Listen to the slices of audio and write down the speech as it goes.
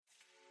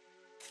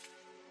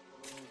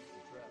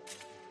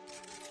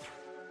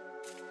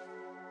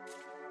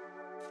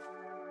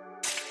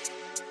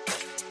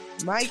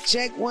Mic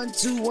check 1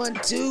 2 1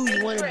 2.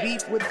 You want to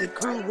beef with the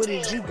crew? What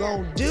is you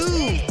gonna do?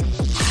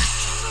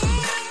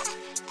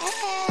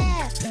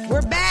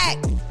 We're back.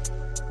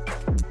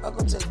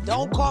 Welcome to the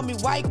Don't Call Me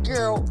White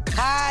Girl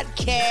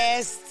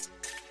podcast.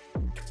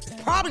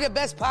 Probably the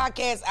best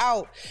podcast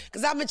out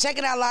because I've been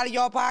checking out a lot of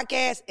y'all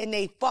podcasts and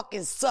they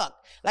fucking suck.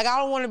 Like I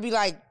don't want to be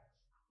like,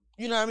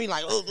 you know what I mean?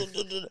 Like,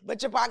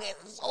 but your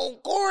podcast is so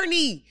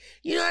corny.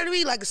 You know what I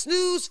mean? Like a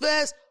snooze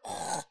fest.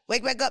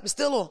 Wake back up. It's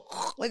still on.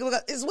 Wake back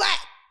up. It's whack.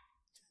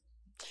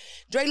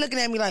 Dre looking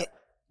at me like,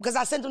 because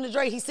I sent him to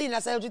Dre. He seen it. I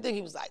said, what you think?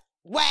 He was like,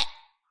 whack.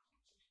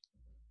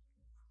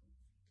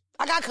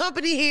 I got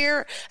company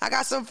here. I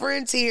got some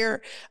friends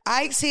here.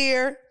 Ike's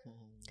here.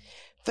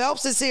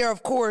 Phelps is here,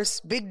 of course.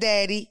 Big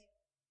Daddy.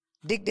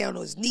 Dick down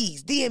on his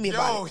knees. DM me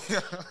about it.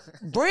 Yeah.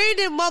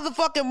 Brandon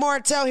motherfucking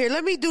Martell here.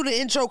 Let me do the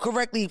intro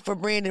correctly for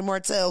Brandon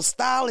Martell.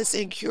 Stylist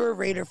and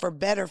curator for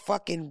better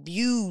fucking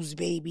views,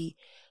 baby.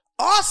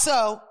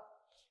 Also,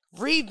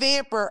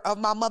 revamper of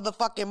my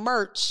motherfucking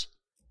merch.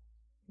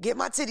 Get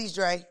my titties,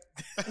 Dre.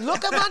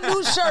 Look at my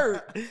new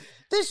shirt.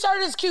 This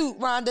shirt is cute,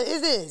 Rhonda.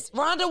 It is.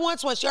 Rhonda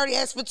wants one. She already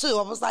asked for two.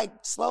 I was like,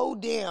 slow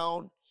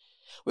down.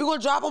 We're going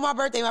to drop on my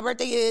birthday. My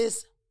birthday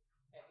is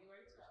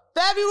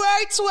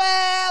February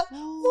 12th.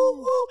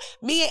 Woo, woo.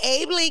 Me and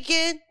Abe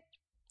Lincoln.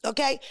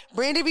 Okay.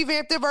 Brandon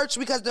revamped the merch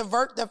because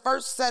the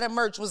first set of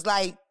merch was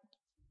like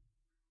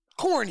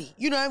corny.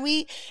 You know what I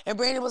mean? And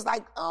Brandon was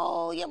like,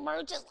 oh, your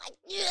merch is like,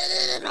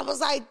 yeah. And I was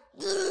like,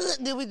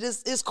 then we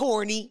just, it's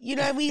corny. You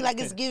know what I mean? Like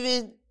it's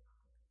giving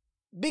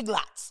Big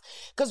Lots.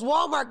 Because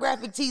Walmart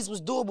graphic tees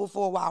was doable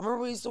for a while.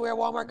 Remember we used to wear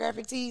Walmart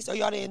graphic tees? Or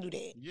y'all didn't do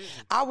that? Yeah.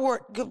 I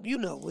wore, you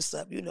know what's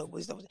up. You know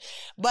what's up.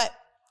 But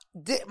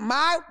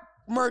my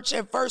merch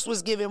at first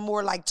was giving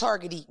more like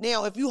Target-y.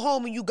 Now, if you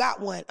home and you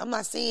got one, I'm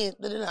not saying,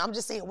 I'm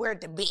just saying wear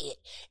it to bed.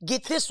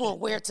 Get this one,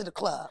 wear it to the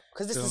club.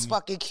 Because this is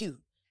fucking cute.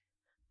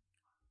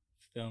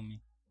 Feel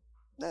me.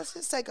 Let's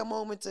just take a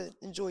moment to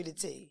enjoy the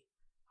tea.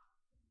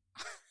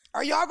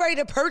 Are y'all ready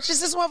to purchase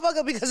this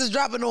motherfucker? Because it's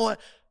dropping on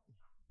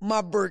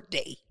my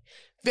birthday,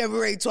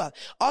 February 12th.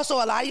 Also,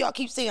 a lot of y'all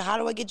keep saying, how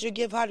do I get your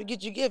gift? How to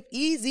get your gift?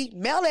 Easy.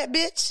 Mail that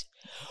bitch.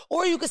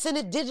 Or you can send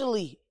it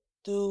digitally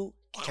through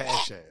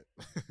Cash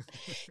App.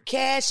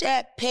 Cash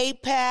App,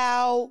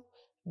 PayPal,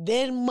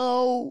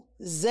 Venmo,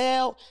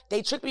 Zelle.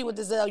 They tricked me with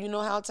the Zelle. You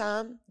know how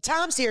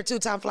Tom's here too.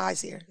 Tom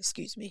Fly's here.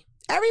 Excuse me.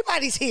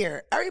 Everybody's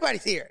here.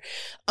 Everybody's here.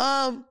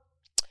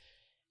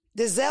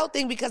 The Zelle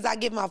thing, because I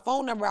give my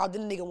phone number out,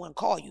 then the nigga want to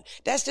call you.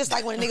 That's just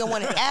like when a nigga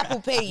want to Apple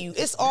Pay you.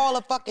 It's all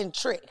a fucking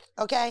trick,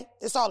 okay?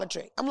 It's all a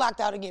trick. I'm locked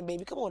out again,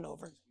 baby. Come on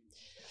over.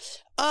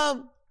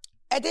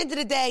 At the end of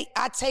the day,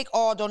 I take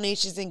all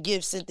donations and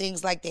gifts and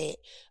things like that.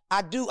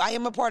 I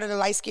am a part of the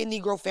Light Skin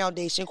Negro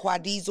Foundation.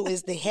 Quadiesel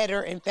is the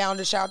header and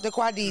founder. Shout out to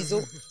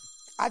Quadiesel.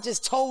 I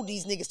just told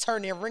these niggas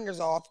turn their ringers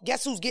off.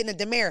 Guess who's getting a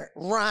demerit?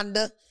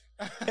 Rhonda.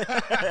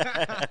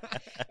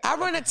 I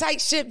run a tight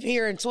ship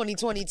here in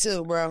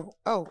 2022, bro.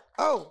 Oh.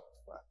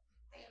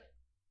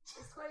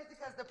 It's crazy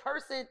because the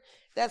person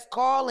that's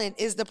calling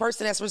is the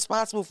person that's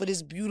responsible for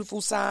this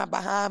beautiful sign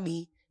behind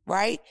me,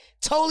 right?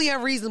 Totally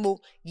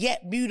unreasonable,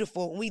 yet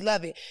beautiful. We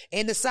love it.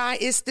 And the sign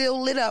is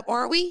still lit up,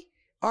 aren't we?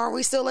 Aren't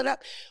we still lit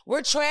up?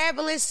 We're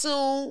traveling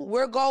soon.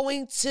 We're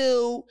going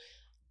to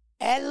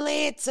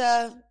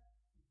Atlanta.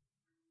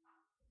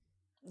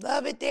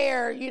 Love it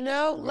there, you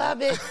know?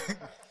 Love it.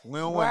 We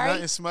don't want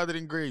nothing smothered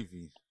in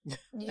gravy.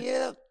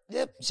 Yep.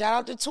 Shout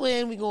out to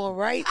Twin. We going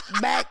right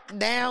back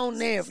down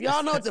there.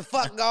 Y'all know what the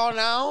fuck going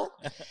on.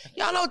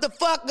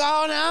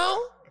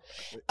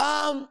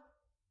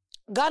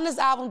 Gunna's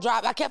album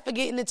dropped. I kept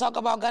forgetting to talk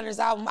about Gunna's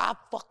album. I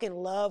fucking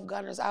love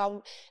Gunna's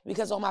album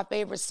because on my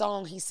favorite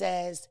song, he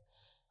says,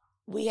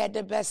 we had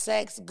the best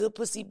sex, good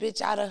pussy bitch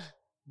out of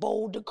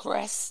Boulder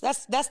Crest.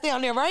 That's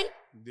down there, right?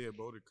 Yeah,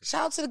 Boulder Crest.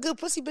 Shout out to the good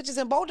pussy bitches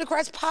in Boulder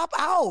Crest. Pop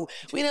out.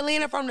 We in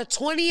Atlanta from the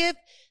 20th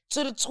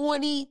to the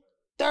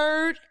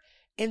 23rd.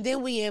 And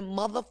then we in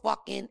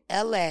motherfucking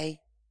LA.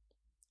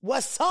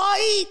 What's up?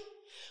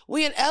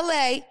 We in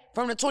LA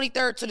from the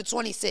 23rd to the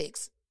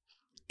 26th.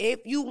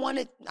 If you want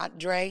it, not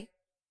Dre,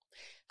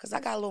 because I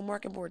got a little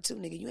marking board too,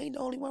 nigga. You ain't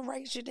the only one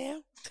writing shit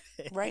down.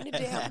 Writing it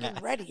down,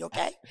 getting ready,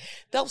 okay?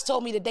 Phelps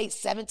told me the date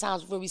 7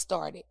 times before we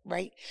started,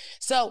 right?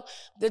 So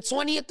the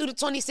 20th through the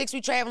 26th,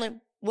 we traveling.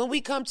 When we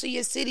come to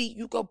your city,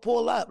 you go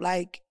pull up.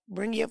 Like,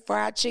 bring your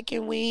fried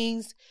chicken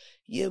wings,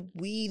 your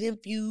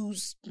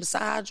weed-infused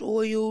massage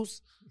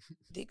oils,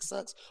 dick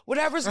sucks,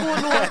 whatever's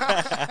going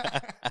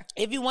on.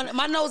 If you want,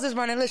 my nose is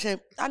running.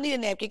 Listen, I need a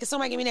napkin. Can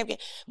somebody give me a napkin?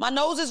 My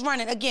nose is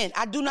running. Again,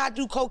 I do not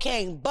do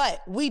cocaine, but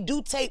we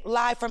do tape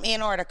live from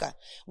Antarctica.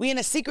 We in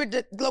a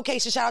secret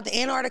location. Shout out to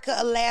Antarctica,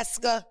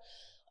 Alaska,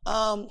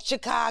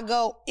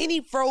 Chicago,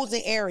 any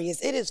frozen areas.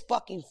 It is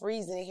fucking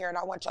freezing in here, and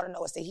I want y'all to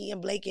know it's the heat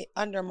and blanket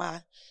under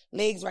my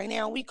legs right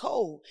now. We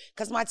cold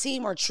because my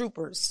team are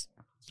troopers.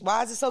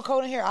 Why is it so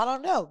cold in here? I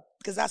don't know.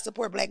 Because I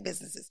support black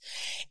businesses.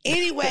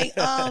 Anyway,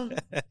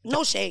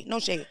 no shade.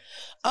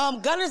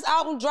 Gunna's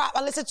album dropped.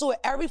 I listen to it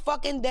every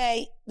fucking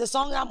day. The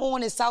song I'm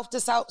on is South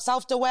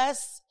to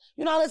West.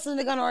 You know, I listen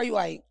to Gunna, are you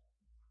white?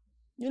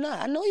 You're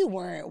not. I know you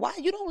weren't. Why?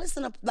 You don't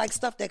listen to like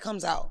stuff that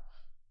comes out.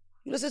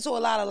 You listen to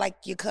a lot of like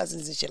your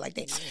cousins and shit like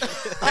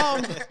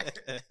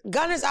that.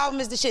 Gunna's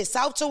album is the shit.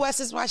 South to West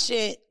is my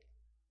shit.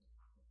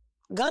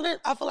 Gunna,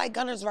 I feel like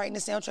Gunna's writing the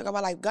soundtrack of my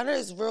life. Gunna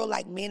is real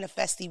like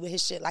manifesty with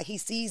his shit. Like he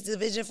sees the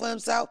vision for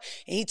himself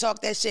and he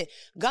talk that shit.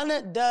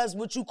 Gunna does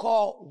what you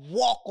call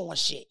walk on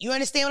shit. You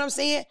understand what I'm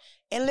saying?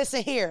 And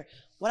listen here,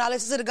 when I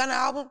listen to the Gunna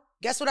album,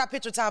 guess what I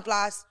picture, Time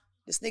Flies?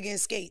 This nigga in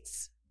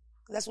skates.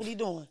 That's what he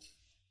doing.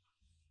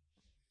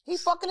 He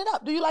fucking it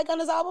up. Do you like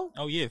Gunna's album?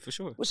 Oh yeah, for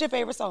sure. What's your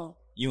favorite song?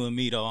 You and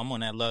Me though. I'm on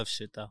that love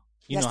shit though.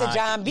 That's the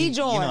John B.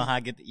 joint. You know how I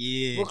get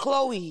with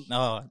Chloe.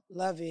 Oh,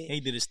 love it.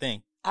 He did his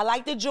thing. I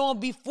like the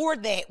joint before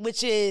that,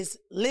 which is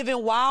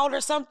Living Wild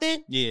or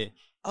something. Yeah.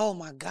 Oh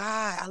my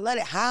God, I love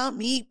it. How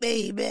me,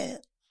 baby.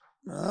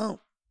 Oh,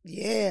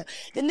 yeah.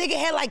 The nigga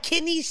had like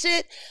kidney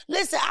shit.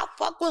 Listen, I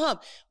fuck with him.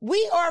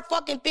 We are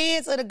fucking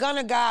fans of the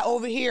Gunna guy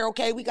over here,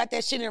 okay? We got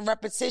that shit in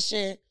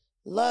repetition.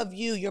 Love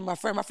you. You're my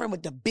friend. My friend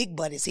with the big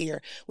butt is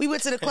here. We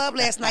went to the club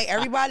last night.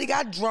 Everybody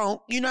got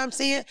drunk. You know what I'm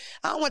saying?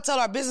 I don't want to tell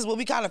our business, but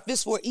we kind of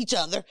fist for each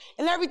other.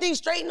 And everything's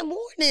straight in the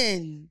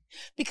morning.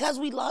 Because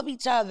we love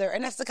each other.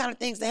 And that's the kind of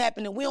things that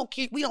happen. And we don't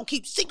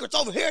keep secrets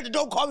over here at the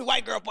Don't Call Me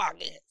White Girl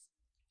podcast.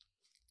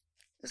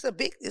 It's a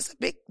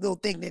big little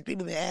thing that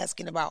people been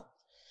asking about.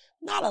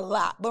 Not a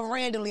lot, but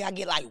randomly I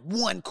get like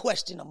one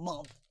question a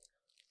month.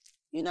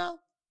 You know?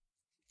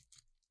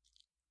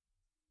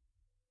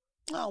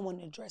 I don't want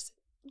to address it.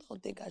 I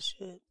don't think I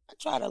should. I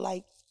try to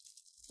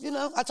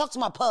I talk to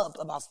my pub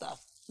about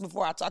stuff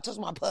before I talk to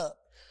my pub.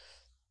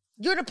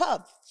 You're the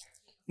pub.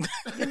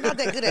 You're not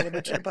that good at it,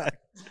 but you're the pub.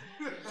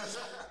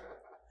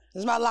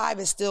 Because my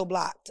live is still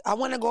blocked. I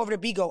want to go over to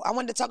Bigo. I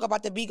wanted to talk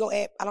about the Bigo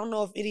app. I don't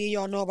know if any of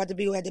y'all know about the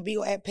Bigo app. The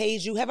Bigo app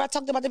pays you. Have I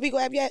talked about the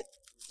Bigo app yet?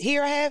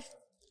 Here I have?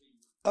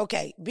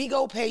 Okay,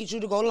 Bigo pays you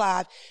to go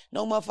live.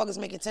 No motherfuckers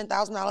making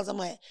 $10,000 a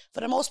month.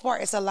 For the most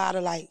part, it's a lot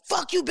of like,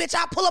 fuck you, bitch,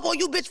 I'll pull up on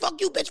you, bitch, fuck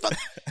you, bitch, fuck.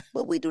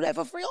 But we do that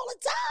for free all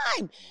the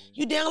time.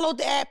 You download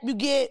the app, you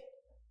get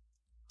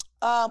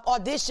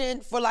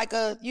audition for like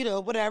a,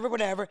 whatever.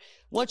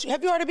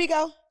 Have you heard of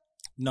Bigo?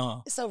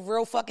 No. It's a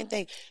real fucking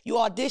thing. You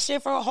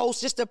audition for a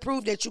host just to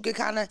prove that you can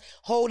kind of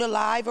hold a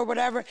live or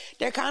whatever.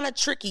 They're kind of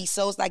tricky,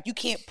 so it's like you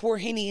can't pour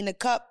Henny in the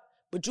cup,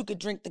 but you could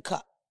drink the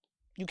cup.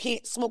 You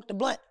can't smoke the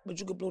blunt, but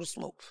you can blow the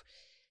smoke.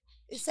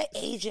 It's an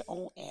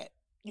agent-owned app.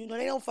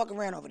 They don't fuck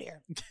around over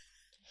there.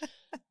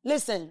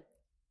 Listen,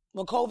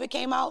 when COVID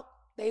came out,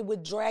 they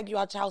would drag you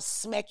out your house,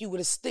 smack you with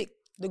a stick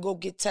to go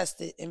get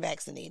tested and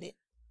vaccinated.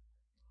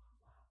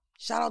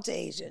 Shout out to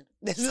Asia.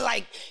 This is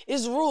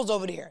it's rules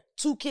over there.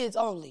 2 kids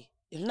only.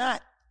 If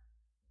not,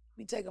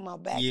 we take them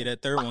out back. Yeah,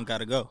 that third one got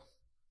to go.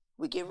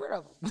 We get rid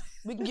of them.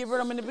 We can get rid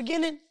of them in the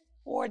beginning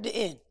or at the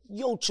end.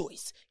 Your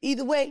choice.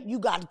 Either way, you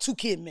got a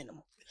 2-kid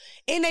minimum.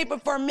 And they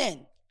prefer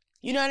men.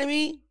 You know what I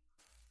mean?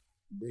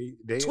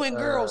 They Twin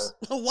girls.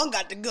 One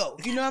got to go.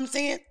 You know what I'm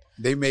saying?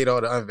 They made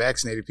all the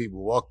unvaccinated people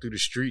walk through the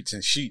streets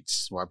in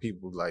sheets while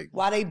people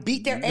while they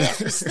beat their ass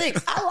with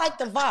sticks. I like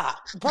the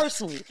vibe,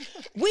 personally.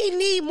 We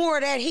need more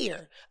of that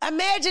here.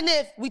 Imagine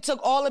if we took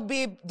all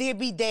the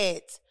deadbeat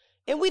dads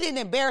and we didn't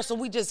embarrass them.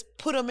 We just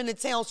put them in the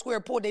town square,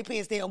 pulled their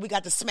pants down, and we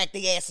got to smack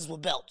their asses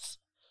with belts.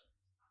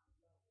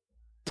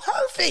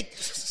 Perfect.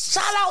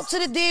 Shout out to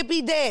the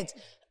deadbeat dads.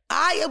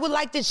 I would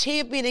like to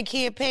champion and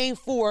campaign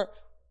for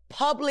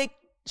public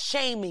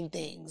shaming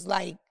things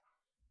like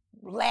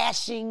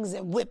lashings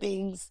and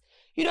whippings.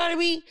 You know what I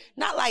mean?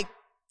 Not like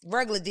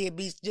regular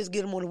deadbeats, just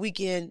get them on the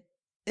weekend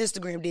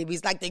Instagram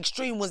deadbeats, like the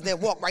extreme ones that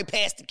walk right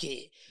past the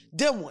kid.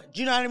 Them ones,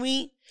 you know what I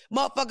mean?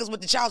 Motherfuckers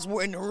with the child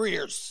support in the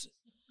rears.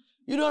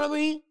 You know what I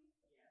mean?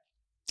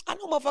 I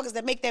know motherfuckers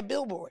that make that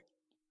billboard.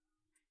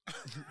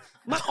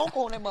 My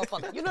uncle on that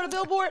motherfucker. You know the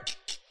billboard?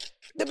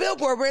 The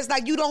billboard where it's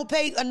like you don't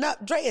pay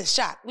enough. Dre is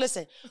shocked.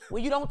 Listen,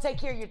 when you don't take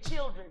care of your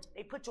children,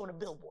 they put you on a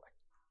billboard.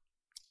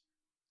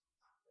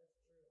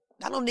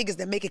 I know niggas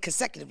that make it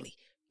consecutively.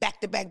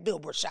 Back-to-back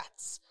billboard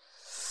shots.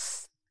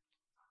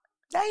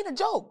 That ain't a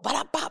joke.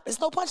 Bop. It's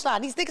no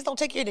punchline. These niggas don't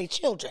take care of their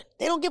children.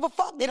 They don't give a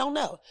fuck. They don't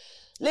know.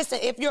 Listen,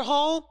 if you're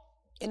home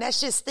and that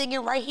shit's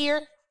stinging right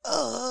here,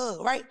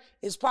 right,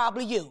 it's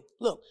probably you.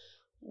 Look,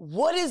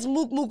 what is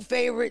Mook Mook's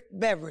favorite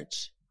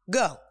beverage?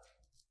 Go.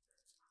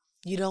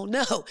 You don't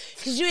know.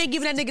 Because you ain't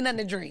giving that nigga nothing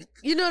to drink.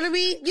 You know what I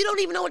mean? You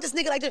don't even know what this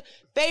nigga like to.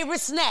 Favorite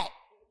snack?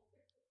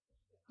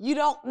 You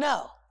don't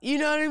know. You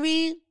know what I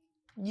mean?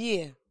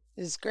 Yeah,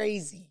 it's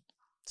crazy.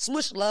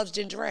 Smush loves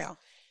ginger ale.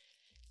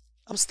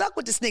 I'm stuck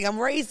with this nigga. I'm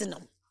raising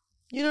him.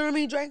 You know what I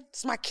mean, Dre?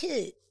 It's my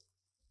kid.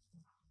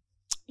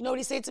 You know what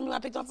he said to me when I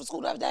picked him up from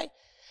school the other day?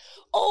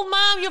 Oh,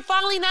 Mom, you're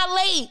finally not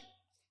late.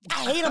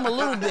 I hate him a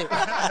little bit.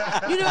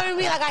 You know what I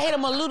mean? Like, I hate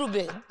him a little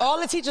bit. All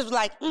the teachers were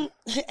like,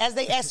 as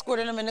they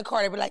escorted him in the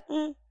car, they were like,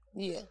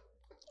 yeah.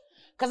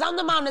 Because I'm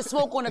the mom that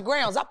smoke on the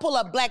grounds. I pull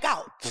up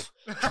blackout.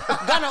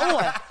 Gunna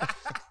on.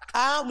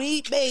 I'll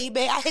meet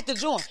baby. I hit the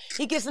joint.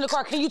 He gets in the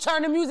car. Can you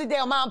turn the music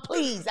down, Mom,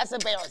 please? That's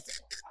embarrassing.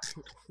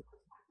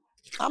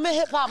 I'm a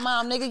hip-hop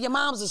mom, nigga. Your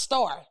mom's a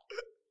star.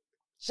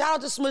 Shout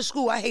out to Smush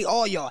School. I hate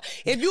all y'all.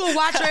 If you a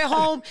watcher at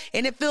home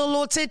and it feel a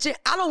little tension,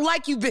 I don't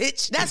like you,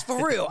 bitch. That's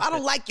for real. I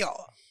don't like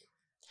y'all.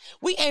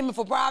 We aiming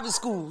for private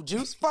school,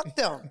 Juice. Fuck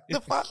them.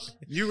 The fuck?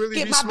 You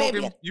really be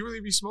smoking? You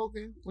really be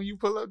smoking when you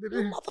pull up to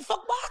there?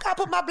 Motherfucker, why I gotta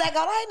put my black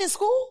out? I ain't in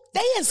school.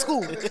 They in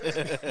school.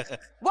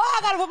 Why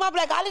I gotta put my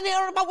black out? I didn't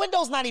know my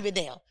window's not even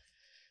down.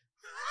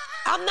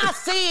 I'm not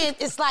saying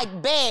it's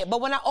like bad,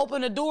 but when I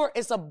open the door,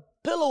 it's a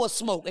pillow of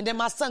smoke, and then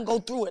my son go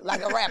through it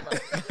like a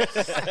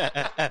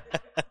rapper.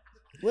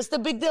 What's the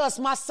big deal? It's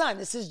my son.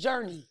 It's his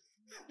journey.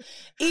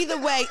 Either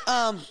way,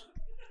 shout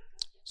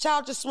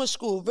out to Smush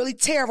School. Really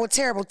terrible,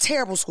 terrible,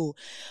 terrible school.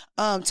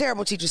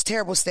 Terrible teachers,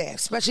 terrible staff,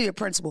 especially the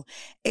principal.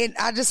 And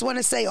I just want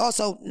to say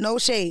also, no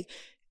shade.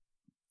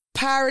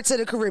 Pirates of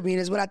the Caribbean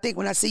is what I think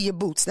when I see your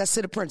boots. That's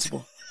to the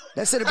principal.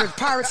 That's to the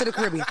Pirates of the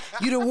Caribbean.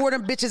 You done wore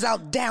them bitches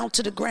out down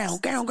to the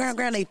ground. Ground,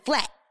 they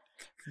flat.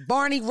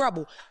 Barney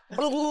Rubble.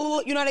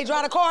 You know how they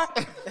drive the car?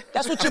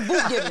 That's what your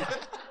boot giving.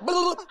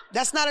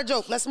 That's not a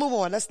joke. Let's move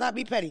on. Let's not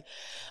be petty.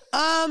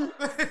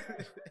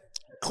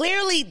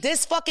 Clearly,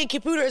 this fucking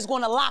computer is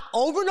going to lock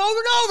over and over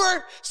and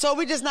over, so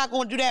we're just not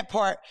going to do that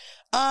part.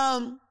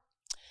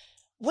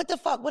 What the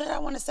fuck? What did I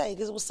want to say?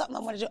 Because it was something I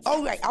wanted to do.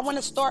 Oh, right. I want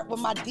to start with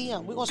my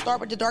DM. We're going to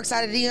start with the dark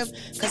side of the DM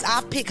because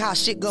I pick how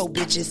shit go,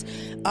 bitches.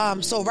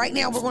 So right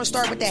now, we're going to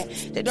start with that.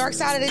 The dark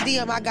side of the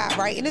DM I got,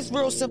 right? And it's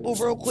real simple,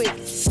 real quick.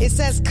 It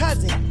says,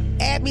 cousin,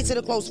 add me to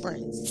the close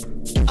friends.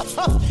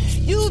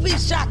 You would be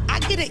shocked. I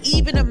get an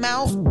even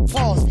amount.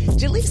 Pause.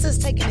 Jaleesa's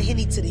taking a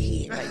Henny to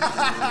the head. Right?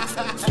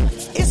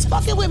 It's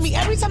fucking with me.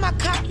 Every time I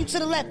cock you to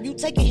the left, you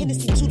take a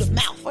Hennessy to the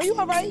mouth. Are you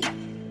all right?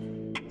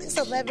 It's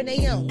 11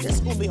 a.m. This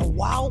is going to be a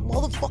wild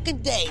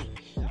motherfucking day.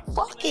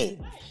 Fuck it.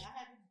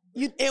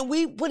 And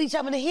we put each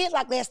other in the head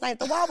like last night at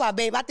the Wawa,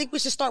 babe. I think we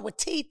should start with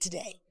tea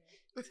today.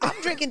 I'm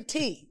drinking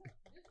tea.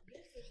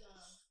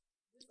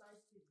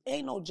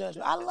 Ain't no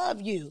judgment. I love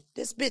you.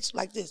 This bitch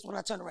like this when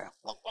I turn around.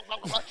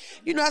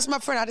 You know, that's my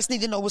friend. I just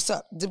need to know what's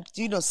up.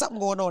 You know, something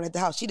going on at the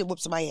house. She done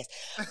whipped my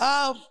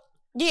ass.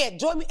 Yeah,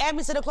 join me, add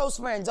me to the close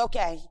friends.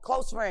 Okay,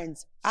 close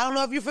friends. I don't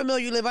know if you're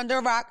familiar, you live under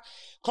a rock.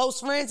 Close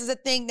friends is a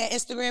thing that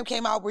Instagram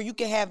came out where you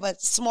can have a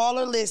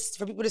smaller list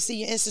for people to see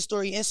your Insta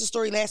story. Your Insta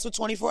story lasts for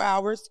 24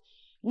 hours.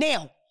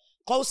 Now,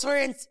 close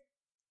friends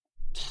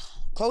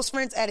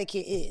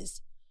etiquette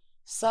is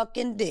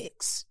sucking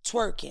dicks,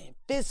 twerking,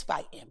 fist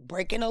fighting,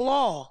 breaking the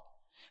law,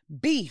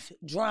 beef,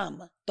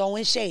 drama,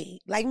 throwing shade.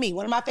 Like me,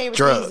 one of my favorite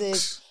things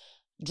is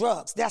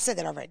drugs. Did I say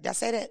that already? Did I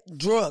say that?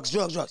 Drugs.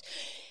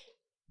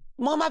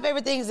 One of my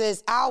favorite things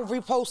is I'll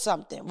repost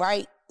something,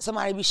 right?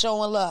 Somebody be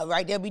showing love,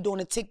 right? They'll be doing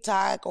a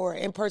TikTok or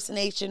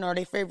impersonation or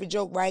their favorite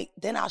joke, right?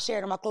 Then I'll share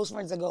it to my close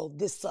friends and go,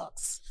 this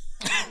sucks.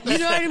 You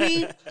know what I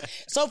mean?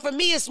 So for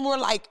me, it's more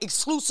like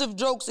exclusive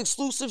jokes,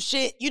 exclusive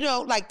shit. You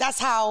know, like that's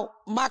how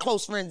my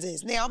close friends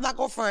is. Now, I'm not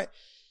going to front.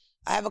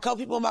 I have a couple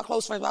people in my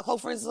close friends. My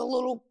close friends is a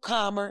little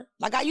calmer.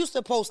 Like I used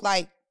to post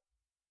like,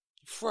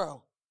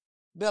 fro,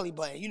 belly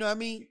button. You know what I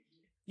mean?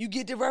 You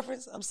get the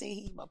reference? I'm saying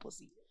he eat my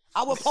pussy.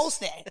 I would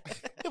post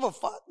that. Give a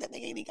fuck. That nigga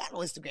ain't even got no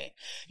Instagram.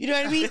 You know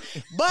what I mean?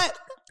 But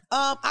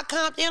I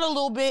calmed down a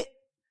little bit.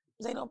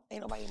 Ain't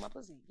nobody in my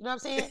pussy. You know what I'm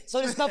saying?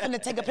 So there's nothing to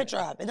take a picture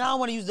of. And I don't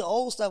want to use the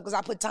old stuff because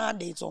I put time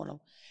dates on them.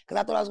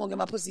 Because I thought I was going to get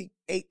my pussy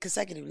 8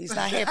 consecutively. It's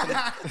not happening.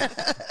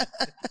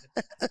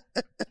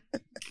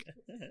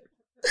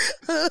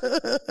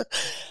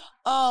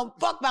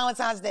 Fuck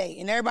Valentine's Day.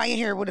 And everybody in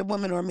here with a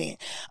woman or a man.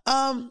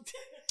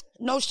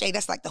 No shade.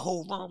 That's like the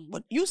whole room.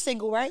 But you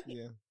single, right?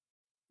 Yeah.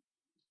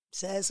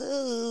 Says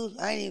who?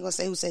 I ain't even gonna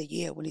say who said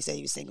yeah when he said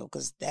he was single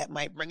because that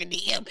might bring a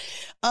DM.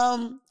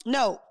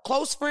 No,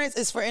 close friends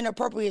is for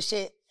inappropriate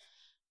shit.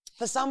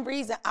 For some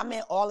reason, I'm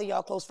in all of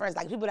y'all close friends.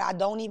 Like people that I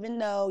don't even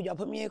know. Y'all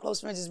put me in your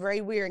close friends. It's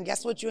very weird. And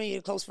guess what you and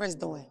your close friends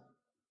doing?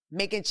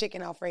 Making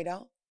chicken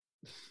Alfredo.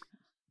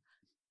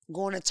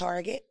 Going to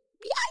Target.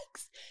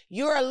 Yikes.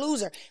 You're a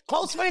loser.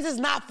 Close friends is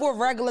not for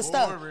regular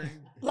stuff.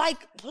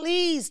 Like,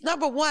 please,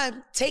 number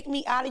one, take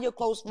me out of your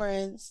close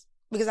friends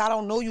because I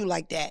don't know you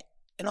like that.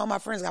 And all my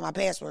friends got my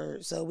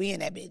password, so we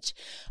in that bitch.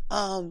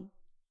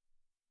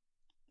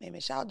 Maybe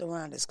shout out to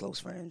Rhonda's close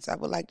friends. I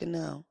would like to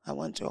know. I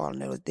want you all to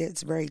know that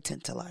it's very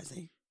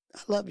tantalizing. I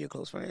love your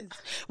close friends.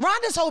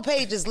 Rhonda's whole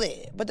page is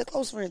lit, but the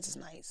close friends is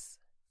nice.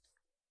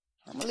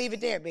 I'm gonna leave it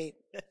there, babe.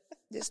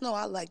 Just know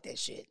I like that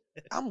shit.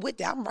 I'm with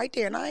that. I'm right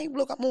there, and I ain't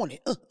look. I'm on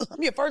it.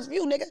 I'm your first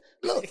view, nigga.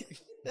 Look,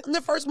 I'm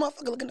the first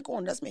motherfucker. Look in the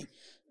corner. That's me.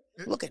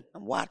 Looking,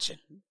 I'm watching.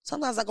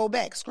 Sometimes I go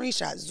back,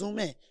 screenshot, zoom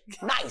in.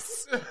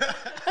 Nice.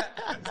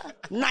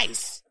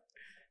 Nice.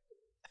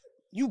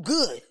 You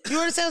good. You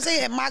understand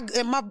what I'm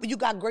saying? You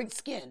got great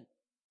skin.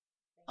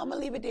 I'm going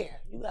to leave it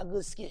there. You got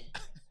good skin.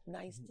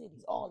 Nice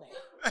titties, all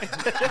that.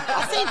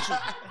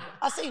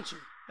 I seen you.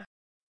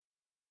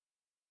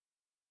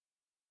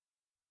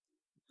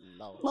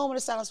 Lord. Moment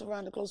of silence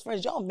around the close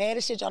friends. Y'all mad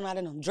as shit. Y'all not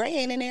in them. Dre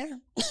ain't in there.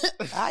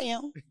 I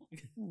am.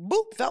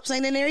 Boop. Phelps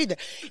ain't in there either.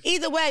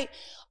 Either way,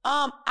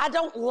 I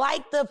don't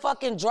like the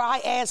fucking dry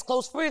ass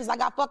close friends.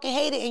 Like I fucking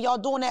hate it, and y'all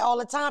doing that all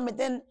the time. And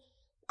then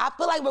I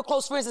feel like with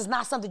close friends, it's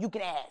not something you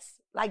can ask.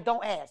 Like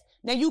don't ask.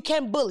 Now you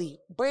can bully.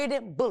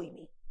 Brandon, bully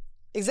me.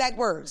 Exact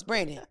words,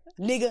 Brandon.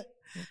 Nigga,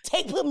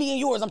 put me in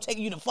yours. I'm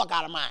taking you the fuck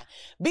out of mine.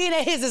 Being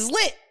that his is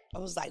lit. I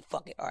was like,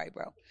 fuck it. All right,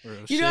 bro.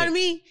 You know what I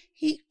mean?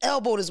 He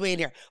elbowed his way in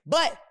there.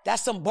 But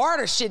that's some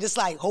barter shit. It's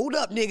like, hold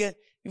up, nigga.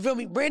 You feel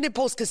me? Brandon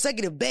posts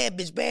consecutive bad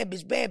bitch, bad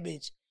bitch, bad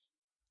bitch.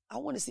 I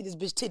want to see this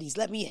bitch titties.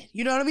 Let me in.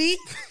 You know what I mean?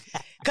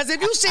 Because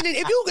if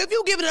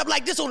you giving it up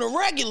like this on the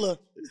regular,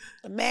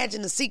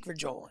 imagine the secret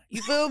drawing.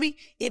 You feel me?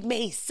 It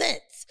made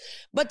sense.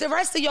 But the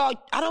rest of y'all,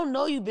 I don't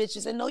know you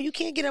bitches, and no, you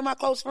can't get in my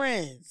close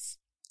friends.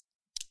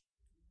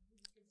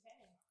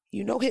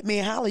 You know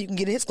Hitman Holla, you can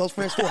get in his close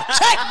friends for.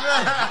 Check!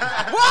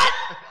 What?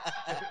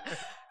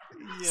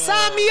 Yo.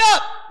 Sign me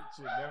up!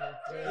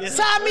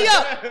 Sign me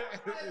up!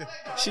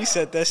 She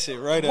set that shit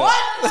right up.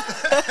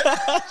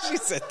 What? She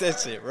set that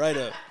shit right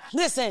up.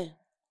 Listen,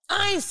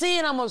 I ain't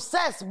saying I'm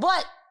obsessed,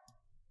 but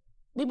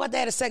we about to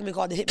have a segment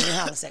called the Hitman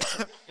Holla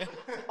section.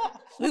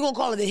 We gonna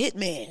call it the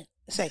Hitman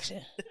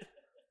section.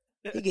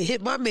 He can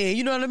hit my man,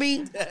 you know what I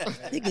mean?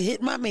 He can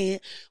hit my man.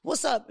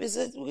 What's up?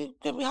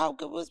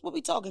 What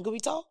we talking? Can we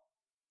talk?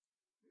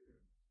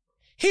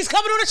 He's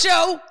coming on the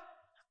show.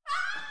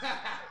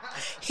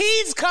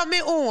 He's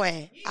coming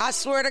on. I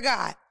swear to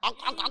God.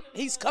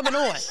 He's coming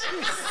on.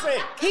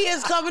 He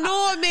is coming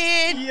on,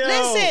 man. Yo.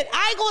 Listen,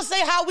 I ain't gonna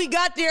say how we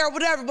got there or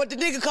whatever, but the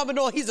nigga coming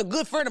on, he's a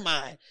good friend of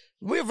mine.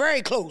 We're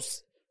very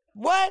close.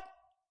 What?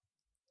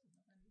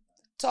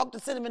 Talked to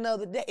Cinnamon the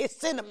other day. It's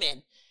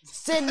Cinnamon.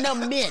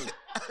 Cinnamon.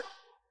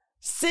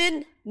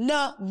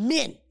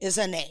 Cinnamon is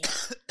her name.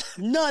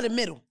 None in the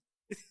middle.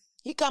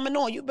 He coming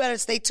on. You better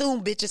stay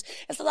tuned, bitches.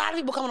 There's a lot of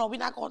people coming on. We're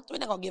not gonna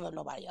give up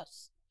nobody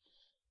else.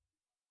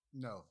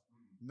 No.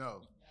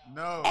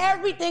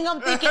 Everything I'm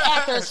thinking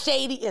after is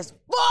shady as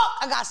fuck.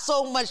 I got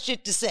so much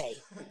shit to say.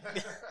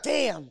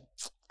 Damn.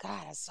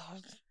 God, I'm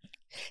sorry.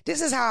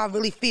 This is how I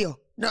really feel.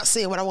 Not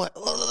saying what I want.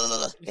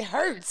 It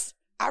hurts.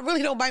 I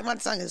really don't bite my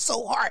tongue. It's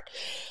so hard.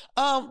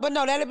 But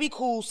no, that'll be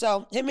cool.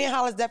 So Hitman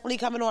Holla's definitely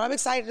coming on. I'm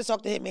excited to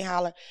talk to Hitman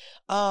Holla.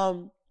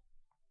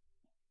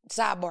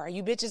 Sidebar,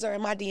 you bitches are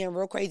in my DM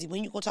real crazy.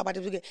 When you gonna talk about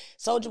this?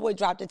 Soulja Boy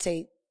dropped the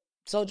tape.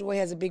 Soulja Boy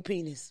has a big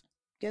penis.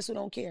 Guess who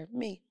don't care?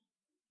 Me.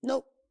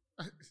 Nope.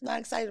 Not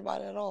excited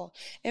about it at all.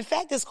 In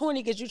fact, it's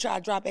corny because you try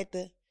to drop at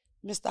the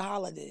Mr.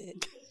 Holla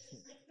did.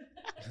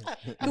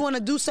 You want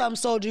to do something,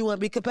 Soulja, you want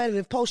to be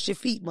competitive, post your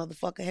feet,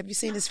 motherfucker. Have you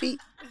seen his feet?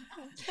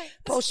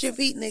 Post your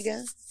feet,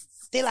 nigga.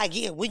 They like,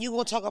 yeah, when you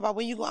gonna talk about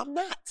when you go? I'm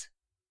not.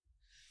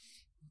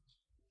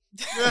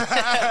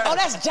 Oh,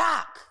 that's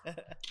Jock.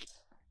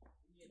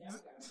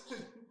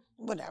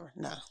 Whatever.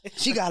 Nah.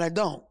 She got a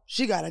don't.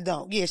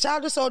 Yeah, shout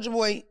out to Soulja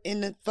Boy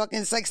in the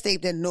fucking sex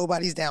tape that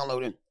nobody's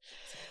downloading.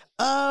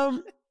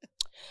 I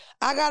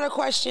got a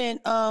question.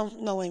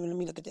 No, wait a minute, let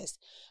me look at this.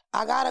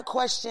 I got a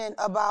question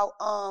about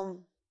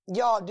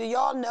y'all. Do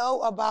y'all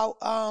know about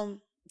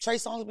Trey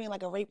Songz being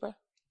like a raper?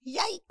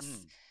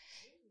 Yikes.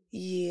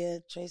 Yeah,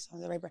 Trey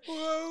Songz a raper.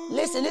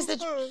 Listen, this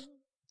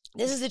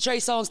is the Trey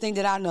Songz thing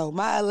that I know.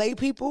 My LA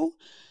people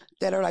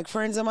that are like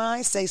friends of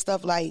mine say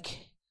stuff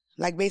like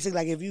basically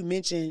like if you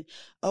mention,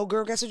 oh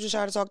girl, guess what you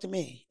tried to talk to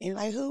me? And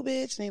like, who,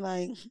 bitch? And they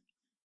like,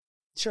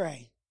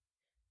 Trey.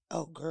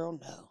 Oh girl,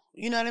 no.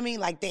 You know what I mean?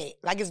 Like that.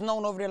 Like it's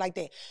known over there like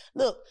that.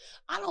 Look,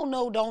 I don't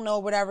know,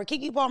 whatever.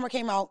 Keke Palmer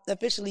came out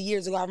officially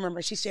years ago. I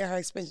remember she shared her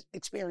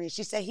experience.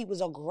 She said he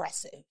was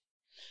aggressive.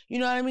 You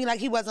know what I mean? Like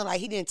he wasn't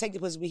like, he didn't take the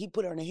pussy, but he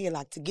put her in a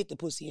headlock to get the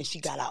pussy and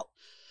she got out.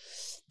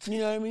 You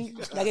know what I mean?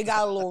 Like it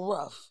got a little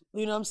rough.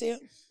 You know what I'm saying?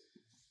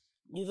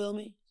 You feel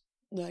me?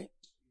 Like,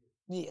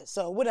 yeah,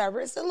 so whatever.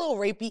 It's a little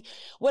rapey.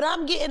 What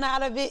I'm getting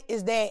out of it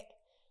is that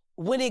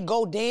when it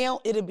go down,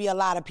 it'll be a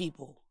lot of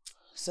people.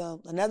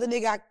 So another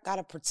nigga I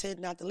gotta pretend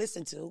not to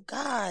listen to.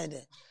 God.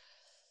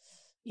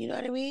 You know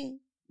what I mean?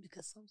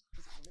 Because sometimes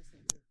I listen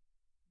to.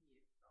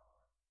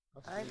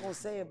 I ain't gonna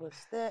say it, but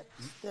step,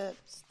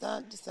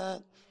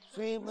 stunt,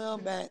 free will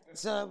back,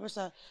 step.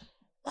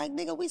 Like,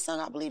 nigga, we sung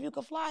I Believe You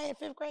Could Fly at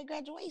 5th grade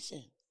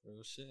graduation.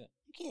 Real shit.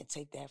 You can't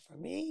take that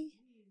from me.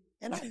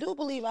 And I do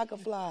believe I could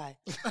fly.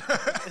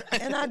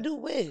 And I do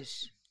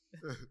wish.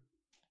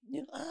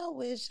 You know, I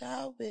wish.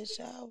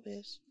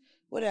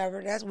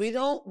 Whatever.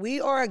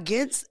 We are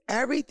against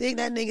everything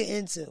that nigga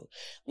into.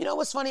 You know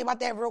what's funny about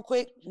that real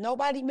quick?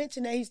 Nobody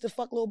mentioned that he used to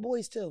fuck little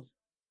boys too.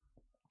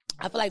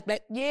 I feel like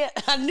that, yeah,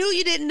 I knew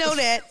you didn't know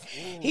that.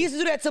 He used to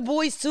do that to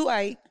boys too,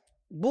 right?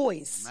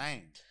 Boys.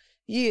 Man.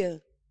 Yeah.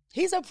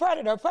 He's a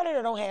predator. A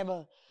predator don't have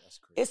a,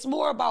 it's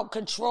more about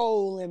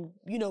control and,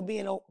 you know,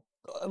 being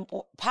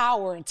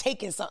power and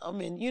taking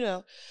something and, you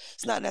know,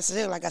 it's not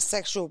necessarily like a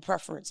sexual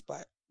preference,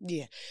 but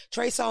yeah.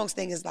 Trey Songz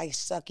thing is like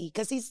sucky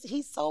because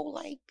he's so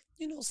like,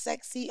 you know,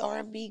 sexy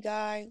R&B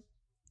guy.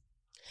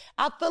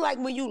 I feel like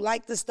when you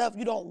like the stuff,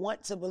 you don't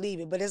want to believe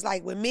it. But it's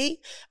like with me,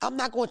 I'm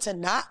not going to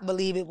not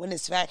believe it when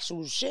it's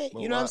factual shit.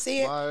 But you know what I'm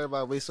saying? Why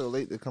everybody wait so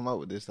late to come out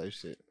with this type of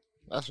shit?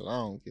 That's what I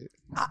don't get.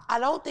 I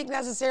don't think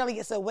necessarily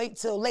it's a wait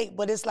till late,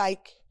 but it's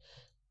like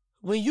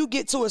when you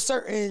get to a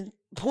certain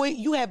point,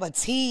 you have a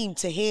team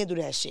to handle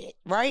that shit,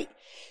 right?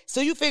 So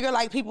you figure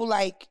like people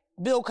like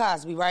Bill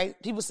Cosby, right?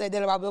 People said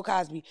that about Bill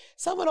Cosby.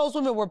 Some of those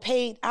women were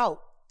paid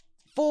out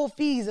full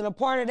fees, and a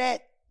part of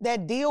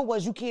that deal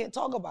was you can't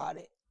talk about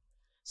it.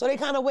 So they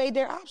kind of weighed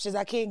their options.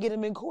 I can't get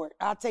them in court.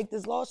 I'll take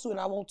this lawsuit and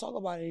I won't talk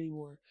about it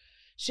anymore.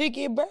 Shit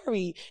get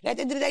buried. At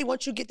the end of the day,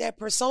 once you get that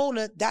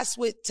persona, that's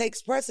what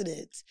takes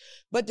precedence.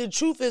 But the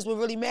truth is, what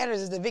really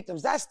matters is the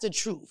victims. That's the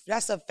truth.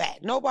 That's a fact.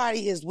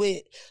 Nobody is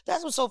with.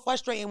 That's what's so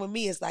frustrating with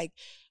me. It's like,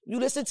 you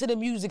listen to the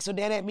music, so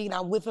that mean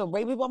I'm with him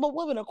raping. I'm a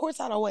woman. Of course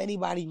I don't want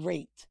anybody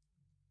raped.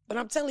 But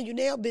I'm telling you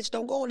now, bitch,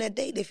 don't go on that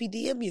date if he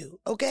DM you,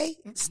 okay?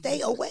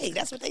 Stay away.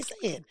 That's what they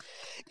saying.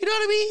 You know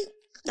what I mean?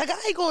 Like, I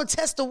ain't gonna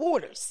test the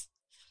waters.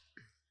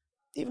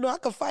 Even though I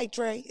can fight,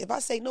 Trey. If I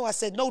say no, I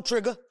said no,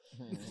 trigger.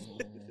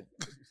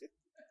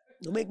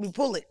 Don't make me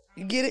pull it.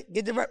 You get it?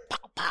 Get the right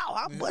pow, pow.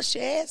 I'll bust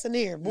your ass in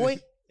there, boy.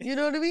 You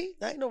know what I mean?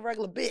 I ain't no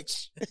regular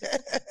bitch.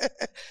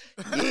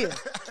 Yeah.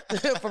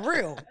 For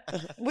real.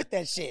 With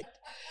that shit.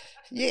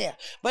 Yeah.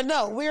 But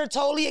no, we're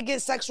totally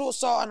against sexual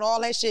assault and all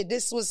that shit.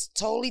 This was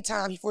totally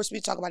time. He forced me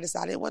to talk about this.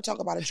 I didn't want to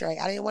talk about it, Trey.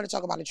 I didn't want to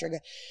talk about it, Trigger.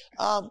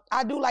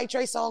 I do like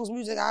Trey Songz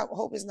music. I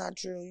hope it's not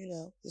true, you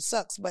know. It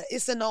sucks, but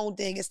it's a known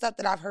thing. It's stuff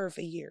that I've heard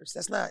for years.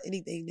 That's not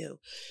anything new.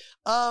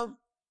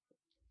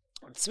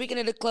 Speaking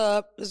of the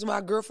club, this is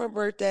my girlfriend's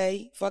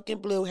birthday. Fucking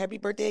Blue. Happy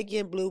birthday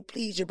again, Blue.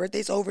 Please, your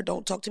birthday's over.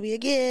 Don't talk to me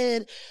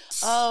again.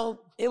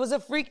 It was a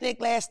Freaknik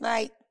last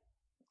night.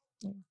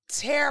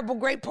 Terrible,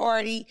 great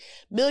party.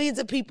 Millions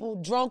of people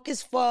drunk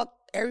as fuck.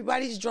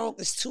 Everybody's drunk.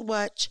 It's too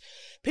much.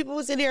 People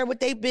was in there with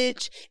their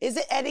bitch. Is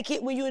it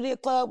etiquette when you in the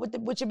club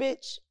with your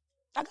bitch?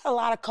 I got a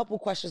lot of couple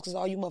questions because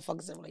all you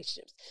motherfuckers in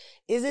relationships.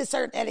 Is it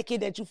certain etiquette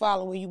that you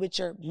follow when you with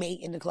your mate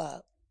in the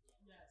club?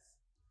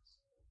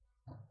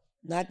 Yes.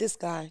 Not this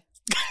guy.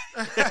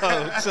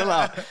 Yo, chill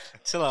out.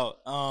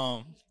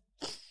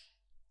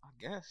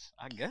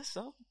 I guess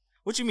so.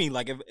 What you mean?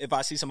 Like if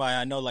I see somebody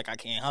I know, like I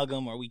can't hug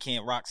them or we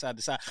can't rock side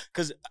to side?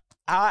 Because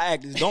how I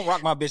act is don't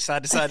rock my bitch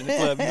side to side in the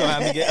club. You're going to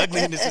have me get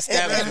ugly in this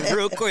establishment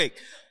real quick.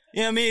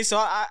 You know what I mean? So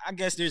I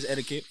guess there's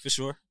etiquette for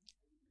sure.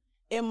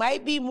 It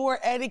might be more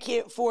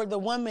etiquette for the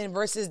woman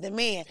versus the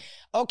man.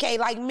 Okay,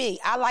 like me,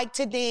 I like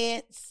to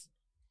dance.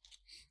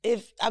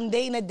 If I'm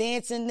dating a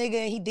dancing nigga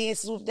and he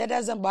dances with, that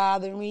doesn't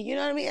bother me. You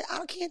know what I mean?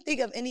 I can't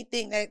think of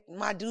anything that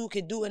my dude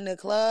could do in the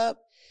club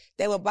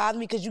that would bother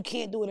me because you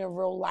can't do it in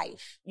real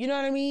life. You know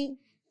what I mean?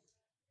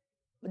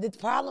 But the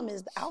problem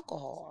is the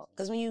alcohol.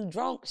 Because when you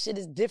drunk, shit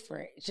is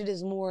different. Shit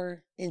is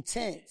more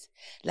intense.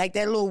 Like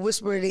that little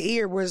whisper in the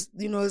ear where,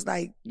 you know, it's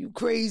like, you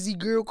crazy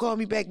girl, call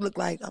me back. Look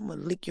like, I'm going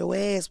to lick your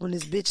ass when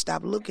this bitch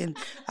stop looking.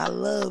 I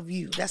love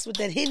you. That's what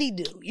that Henny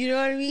do. You know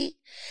what I mean?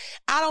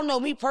 I don't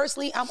know. Me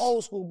personally, I'm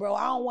old school, bro.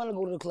 I don't want to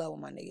go to the club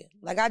with my nigga.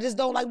 Like, I just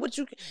don't like what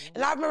you...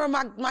 And I remember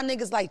my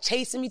niggas, like,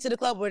 chasing me to the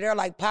club where they're,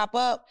 like, pop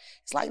up.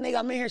 It's like, nigga,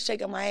 I'm in here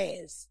shaking my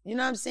ass. You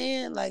know what I'm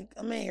saying? Like,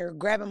 I'm in here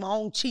grabbing my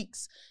own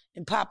cheeks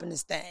and popping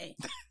this thing.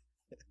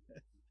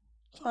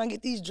 Trying to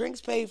get these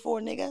drinks paid for,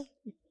 nigga.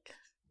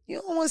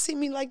 You don't want to see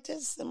me like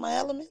this in my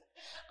element?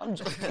 I'm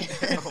joking.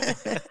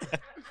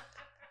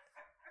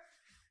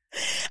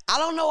 I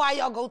don't know why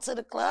y'all go to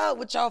the club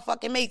with y'all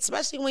fucking mates,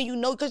 especially when you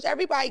know, because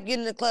everybody get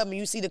in the club and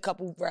you see the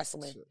couple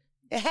wrestling.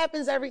 It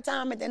happens every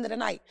time at the end of the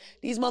night.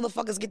 These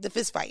motherfuckers get the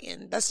fist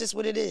fighting. That's just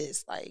what it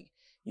is. Like,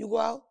 you go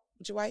out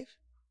with your wife?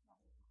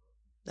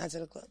 Not to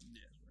the club.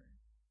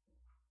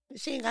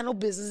 She ain't got no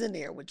business in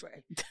there with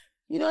Dre.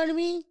 You know what I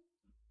mean?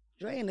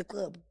 Dre in the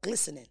club,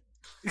 glistening.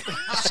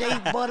 Shea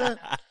butter,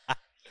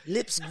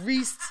 lips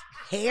greased,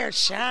 hair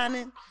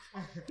shining.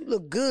 You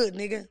look good,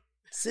 nigga.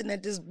 Sitting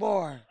at this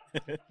bar,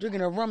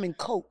 drinking a rum and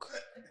coke.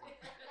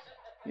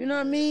 You know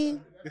what I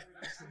mean?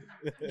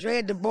 Dre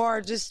at the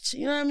bar just,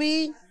 you know what I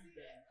mean?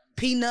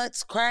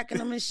 Peanuts, cracking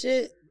them and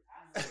shit.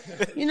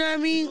 You know what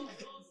I mean?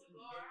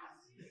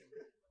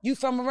 You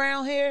from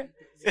around here?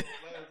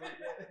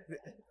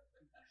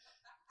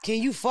 Can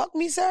you fuck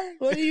me, sir?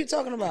 What are you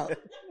talking about?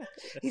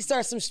 He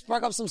starts to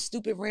spark up some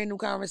stupid random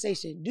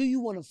conversation. Do you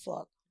want to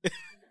fuck?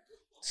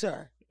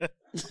 Sir.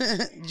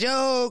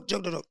 Joke.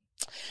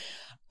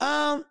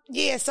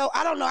 Yeah, so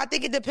I don't know. I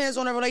think it depends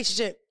on the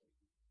relationship.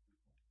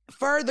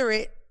 Further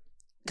it,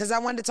 because I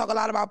wanted to talk a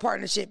lot about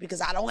partnership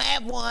because I don't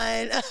have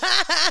one.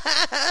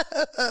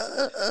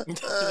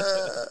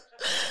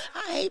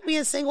 I hate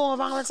being single on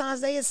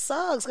Valentine's Day. It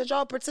sucks because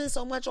y'all pretend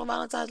so much on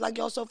Valentine's like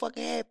y'all so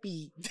fucking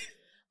happy.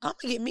 I'm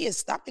gonna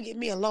get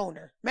me a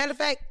loner. Matter of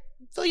fact,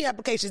 fill your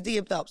applications,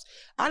 DM Phelps.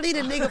 I need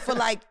a nigga for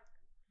like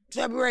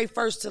February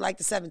 1st to like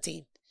the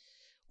 17th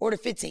or the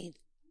 15th.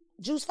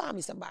 Juice, find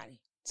me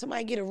somebody.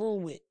 Somebody get a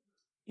room with.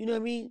 You know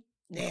what I mean?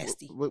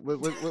 Nasty.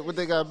 What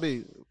they gotta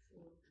be?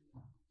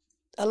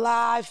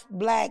 Alive,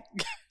 black.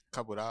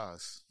 Couple of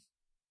eyes.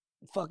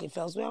 Fucking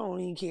Phelps, I don't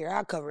even care.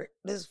 I'll cover it.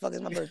 This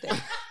fucking my birthday.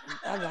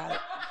 I got it.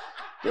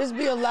 Just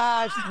be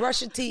alive,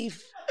 brush your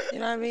teeth. You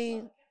know what I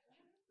mean?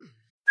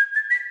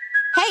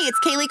 Hey, it's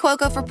Kaylee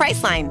Cuoco for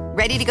Priceline.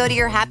 Ready to go to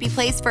your happy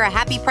place for a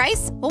happy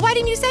price? Well, why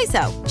didn't you say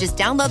so? Just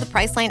download the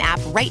Priceline app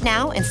right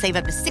now and save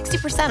up to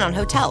 60% on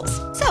hotels.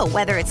 So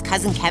whether it's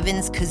Cousin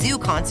Kevin's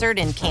Kazoo Concert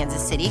in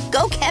Kansas City,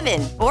 go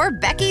Kevin, or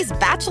Becky's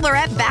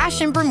Bachelorette Bash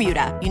in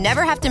Bermuda, you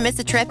never have to miss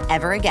a trip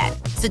ever again.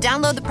 So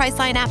download the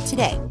Priceline app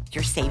today.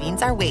 Your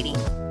savings are waiting.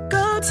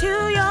 Go to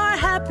your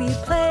happy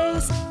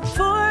place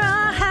for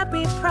a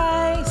happy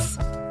price.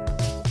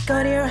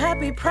 Go to your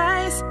happy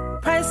price,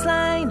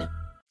 Priceline.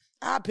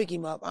 I'll pick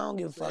him up. I don't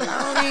give a fuck.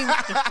 I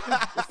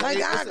don't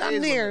even,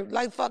 I'm there.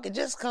 Like, fuck it,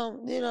 just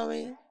come. You know what I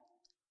mean?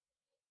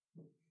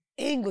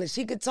 English.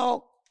 He could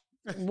talk,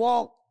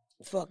 walk,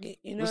 fuck it.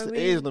 You know What's what I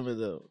the mean? age limit,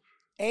 though?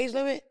 Age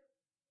limit?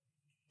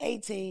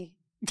 18.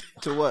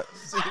 To what?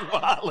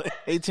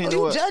 18 to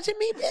You what? judging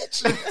me,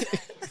 bitch?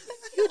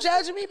 You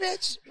judging me,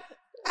 bitch?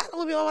 I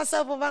don't be on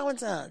myself on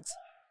Valentine's.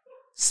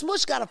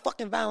 Smush got a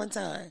fucking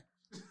Valentine.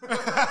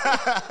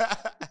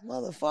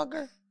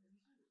 Motherfucker.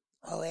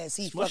 Oh, as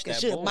he Smush fucking that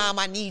shit. boy. Mom,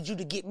 I need you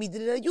to get me.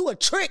 You a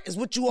trick is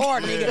what you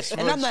are, nigga.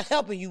 And I'm not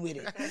helping you with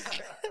it.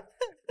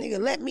 Nigga,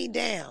 let me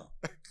down.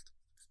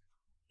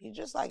 You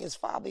just like his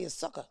father, you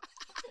sucker.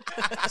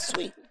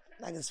 Sweet.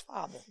 Like his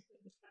father.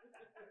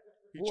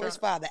 Boy's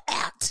father.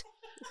 Act.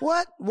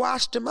 What?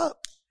 Washed him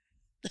up.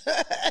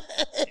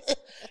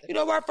 You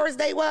know what our first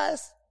date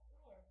was?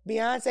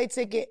 Beyonce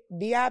ticket,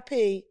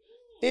 VIP,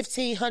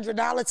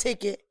 $1,500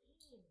 ticket.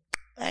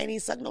 I ain't even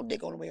sucked no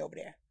dick on the way over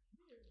there.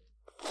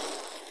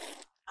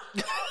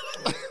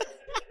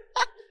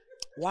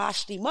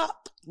 Washed him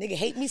up. Nigga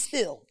hate me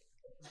still.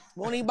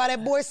 Won't even buy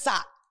that boy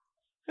sock.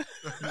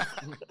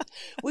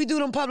 We do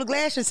them public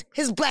lashes,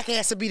 his black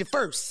ass will be the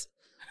first.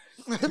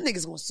 Them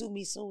niggas gonna sue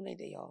me soon, ain't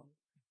they, y'all?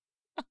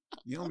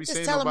 You don't I'm be just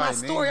saying telling my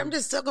nobody's story. name. I'm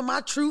just telling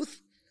my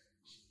truth.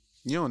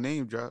 You don't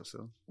name drop,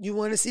 so. You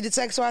want to see the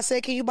text where I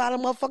said, can you buy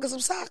them motherfuckers some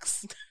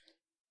socks?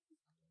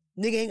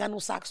 Nigga ain't got no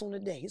socks on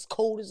today. It's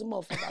cold as a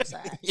motherfucker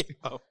outside.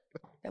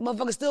 That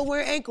motherfucker still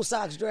wearing ankle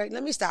socks, Dre.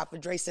 Let me stop for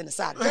Dre sending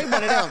socks. Dre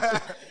one of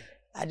them.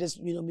 I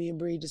just, me and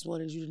Bree just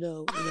wanted you to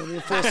know, we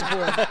in full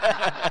support.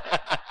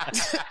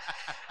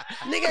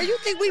 Nigga, you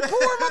think we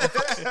poor,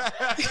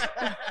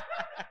 motherfucker?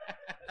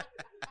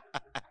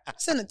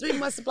 Sending 3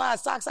 months supply of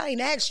socks. I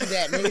ain't asked you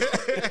that,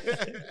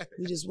 nigga.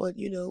 We just want,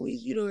 we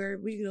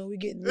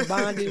getting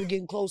bonded, we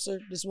getting closer.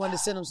 Just wanted to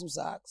send them some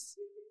socks.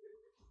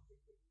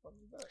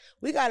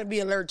 We gotta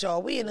be alert,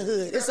 y'all. We in the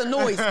hood. It's a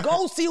noise.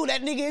 Go see who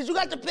that nigga is. You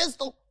got the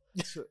pistol.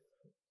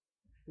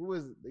 Who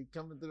is it? They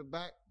coming to the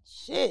back?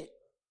 Shit.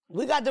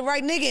 We got the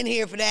right nigga in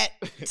here for that.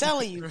 I'm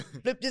telling you.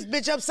 Flip this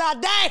bitch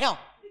upside down.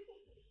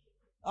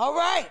 All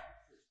right.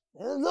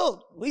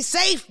 Look, we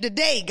safe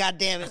today,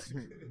 goddammit.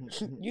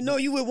 You know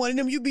you with one of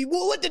them, you be,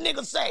 what the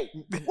nigga say?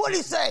 What'd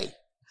he say?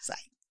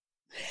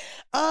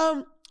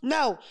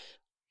 No.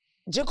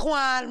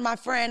 Jaquan, my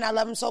friend, I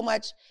love him so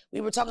much.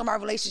 We were talking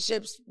about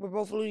relationships. We're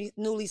both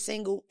newly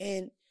single.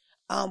 And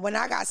when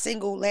I got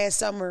single last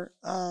summer,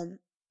 I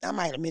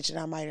might have mentioned,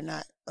 I might have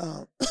not.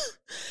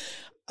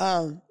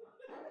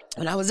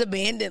 When I was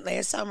abandoned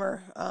last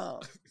summer,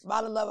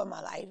 by the love of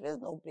my life,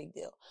 it's no big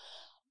deal.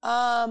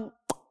 I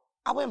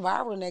went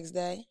viral the next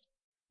day.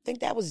 I think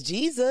that was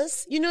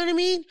Jesus. You know what I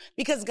mean?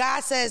 Because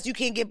God says you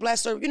can't get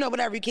blessed or,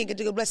 whatever, you can't get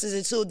the good blessings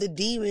until the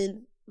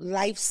demon,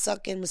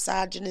 life-sucking,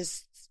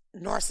 misogynist,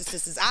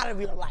 narcissist is out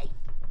of your life.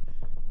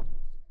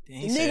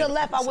 The nigga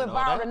left, I went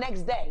viral the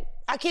next day.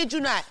 I kid you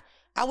not.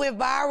 I went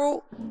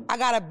viral. I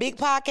got a big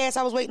podcast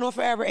I was waiting on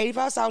forever,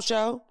 85 South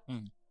Show.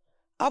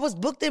 I was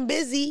booked and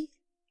busy.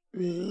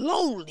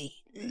 Lonely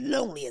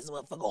as a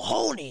motherfucker.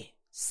 Horny.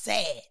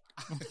 Sad.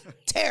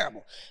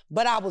 Terrible.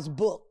 But I was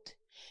booked.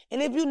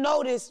 And if you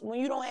notice, when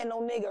you don't have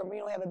no nigga or when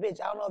you don't have a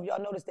bitch, I don't know if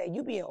y'all noticed that,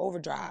 you be in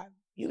overdrive.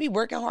 You be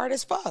working hard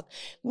as fuck.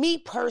 Me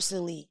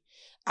personally,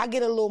 I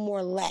get a little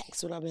more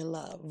lax when I'm in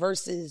love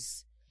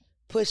versus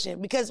pushing.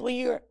 Because when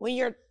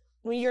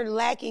you're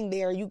lacking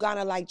there, you kind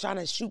of like trying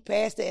to shoot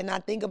past it and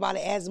not think about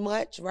it as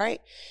much,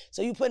 right?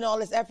 So you putting all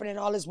this effort and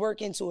all this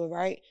work into it,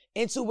 right?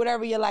 Into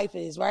whatever your life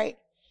is, right?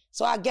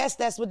 So I guess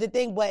that's what the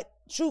thing, but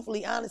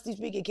truthfully, honestly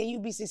speaking, can you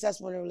be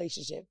successful in a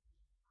relationship?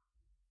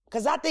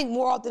 Because I think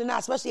more often than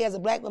not, especially as a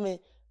black woman,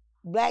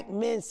 black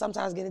men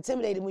sometimes get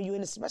intimidated when you're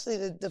in, especially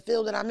the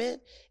field that I'm in,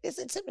 it's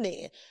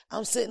intimidating.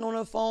 I'm sitting on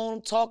the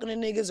phone talking to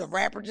niggas, a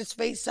rapper just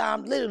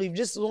FaceTime, literally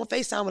just on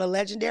FaceTime with a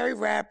legendary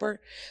rapper.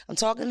 I'm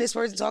talking to this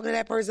person, talking to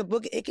that person,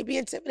 book. It could be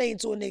intimidating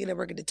to a nigga that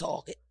working to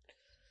talk it.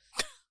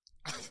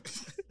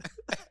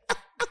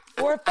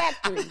 Or a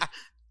factory.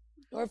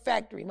 Or a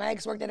factory. My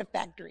ex worked at a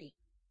factory.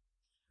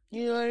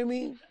 You know what I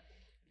mean?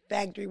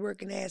 Factory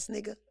working ass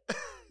nigga.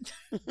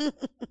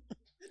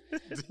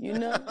 You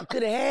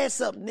could have had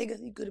something,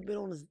 nigga. You could have been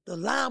on the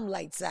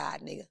limelight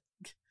side, nigga.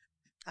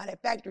 How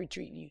that factory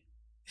treating you?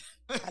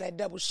 How that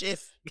double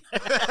shift?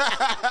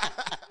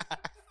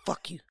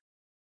 Fuck you.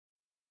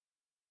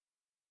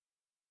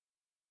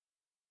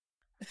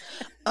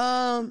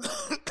 And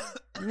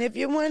if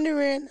you're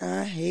wondering,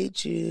 I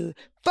hate you.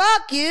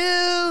 Fuck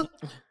you.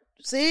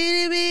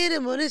 See me,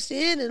 the money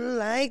shit and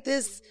like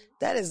this.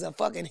 That is a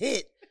fucking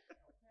hit.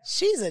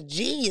 She's a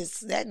genius,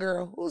 that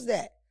girl. Who's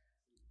that?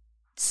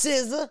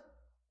 SZA.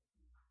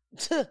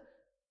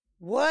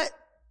 What?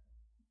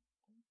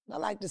 I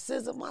like to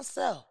scissor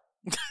myself.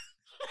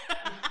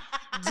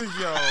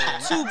 Yo.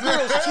 2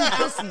 girls, 2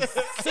 pussies.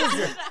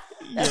 Scissor.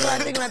 That's what I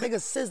think when I think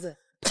of scissor.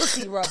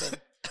 Pussy rubbing.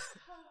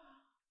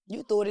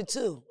 You thought it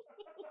too,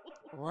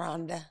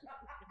 Rhonda.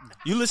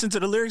 You listen to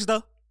the lyrics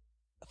though?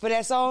 For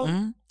that song?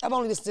 Mm-hmm. I've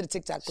only listened to the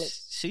TikTok clip.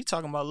 She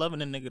talking about loving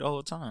the nigga the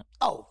whole time.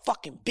 Oh,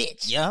 fucking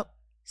bitch. Yep.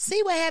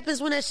 See what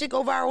happens when that shit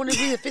go viral and it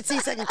be a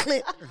 15-second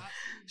clip?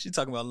 She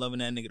talking about loving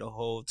that nigga the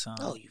whole time.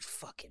 Oh, you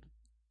fucking...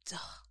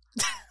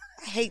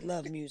 I hate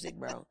love music,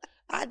 bro.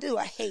 I do.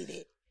 I hate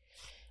it.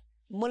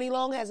 Money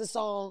Long has a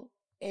song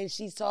and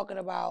she's talking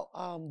about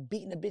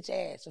beating a bitch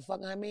ass for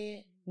fucking her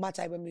man. My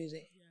type of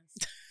music.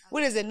 Yes.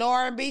 What is it? No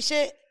R&B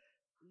shit?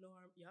 No,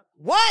 yep.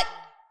 What?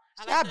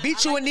 I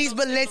beat you in these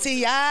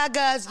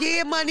Balenciagas.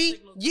 Yeah, money.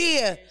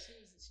 Yeah.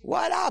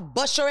 What? I'll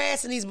bust your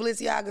ass in these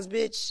Balenciagas,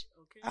 bitch.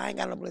 I ain't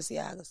got no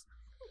Balenciagas.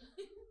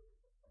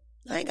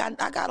 I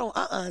got on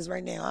uh-uhs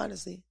right now,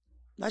 honestly.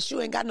 My shoe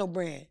ain't got no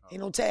brand.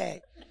 Ain't no tag.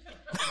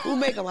 Who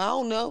make them? I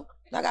don't know.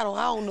 I got on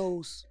I don't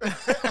knows.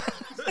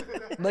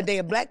 But they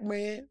a black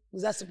brand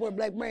because I support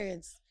black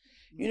brands.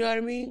 You know what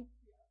I mean?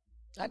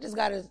 I just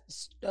got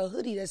a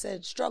hoodie that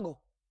said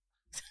struggle.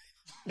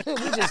 We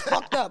just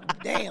fucked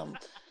up. Damn.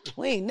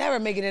 We ain't never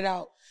making it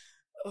out.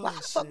 Why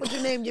the fuck would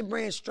you name your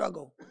brand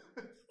Struggle?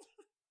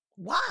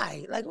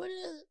 Why? Like, what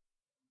is it?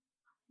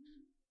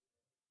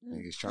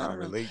 Niggas trying to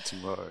relate too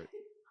hard.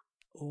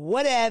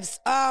 Whatevs.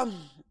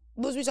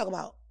 What was we talking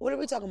about? What are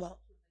we talking about?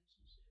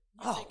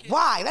 Oh,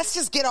 why? Let's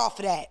just get off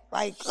of that.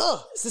 Like,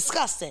 it's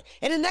disgusting.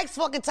 And the next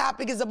fucking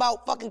topic is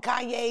about fucking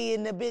Kanye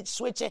and the bitch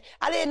switching.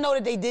 I didn't know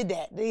that they did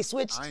that. They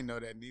switched. I didn't know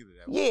that neither.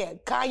 Yeah,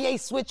 Kanye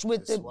switched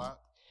with the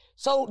swap.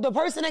 So the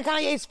person that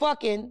Kanye's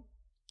fucking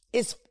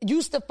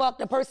used to fuck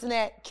the person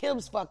that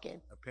Kim's fucking.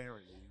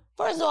 Apparently.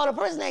 First of all, the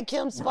person that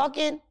Kim's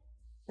fucking,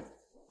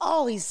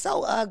 oh, he's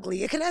so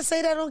ugly. Can I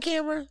say that on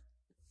camera?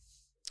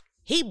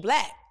 He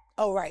black.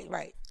 Oh, right.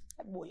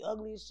 That boy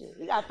ugly as shit.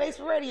 He got a face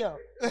for radio.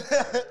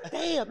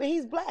 Damn, and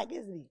he's black,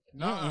 isn't he?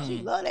 Nah. She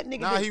love that nigga.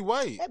 Nah, he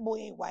white. That boy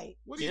ain't white.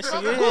 What are you Yes,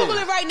 talking he is. about?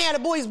 Google it right now. The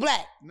boy's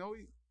black. No,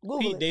 Google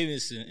Pete it.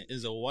 Davidson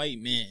is a white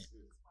man.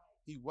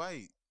 he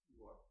white.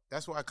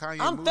 That's why Kanye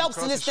I'm moved Phelpsing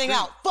across this the thing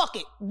street. out. Fuck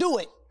it. Do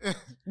it.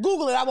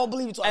 Google it. I won't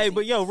believe it. Hey,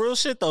 but yo, real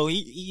shit though.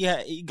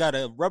 He got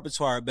a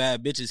repertoire of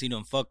bad bitches he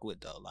done fuck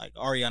with though. Like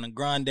Ariana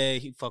Grande,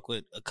 he fuck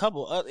with a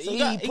couple other. So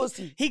he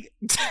pussy.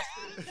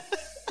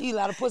 He a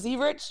lot of pussy. He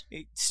rich?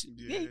 He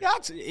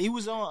got to. He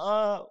was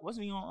on.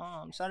 Wasn't he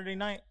on Saturday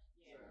night?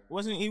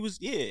 Wasn't he? Was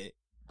yeah.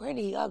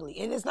 Brandy, he ugly.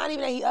 And it's not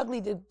even that he ugly.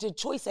 The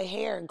choice of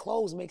hair and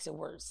clothes makes it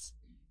worse.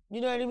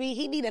 You know what I mean?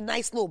 He need a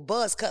nice little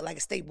buzz cut like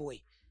a state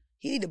boy.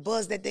 He need to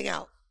buzz that thing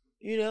out.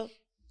 You know?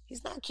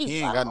 He's not cute. He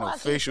ain't got no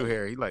facial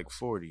hair. He like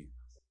 40.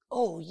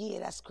 Oh, yeah,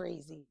 that's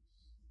crazy.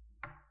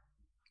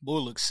 Boy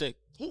looks sick.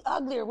 He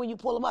uglier when you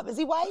pull him up. Is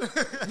he white?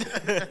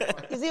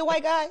 Is he a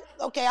white guy?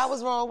 Okay, I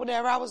was wrong.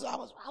 Whatever. I was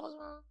wrong.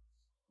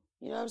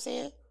 You know what I'm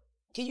saying?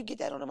 Can you get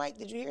that on the mic?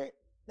 Did you hear it?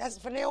 That's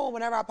from now on.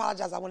 Whenever I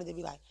apologize, I wanted to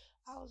be like,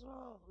 I was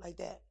wrong, like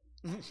that.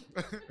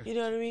 You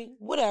know what I mean?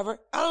 Whatever.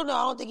 I don't know.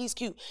 I don't think he's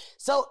cute.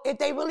 So if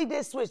they really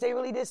did switch,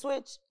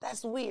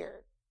 that's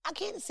weird. I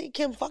can't see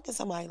Kim fucking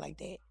somebody like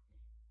that.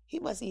 He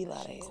must eat a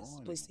lot of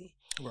ass, pussy.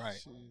 Right.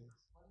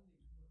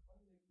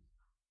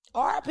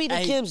 R.I.P.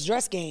 to Kim's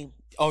dress game.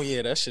 Oh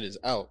yeah, that shit is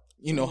out.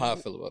 You know how I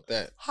feel about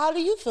that. How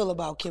do you feel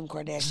about Kim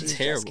Kardashian's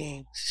dress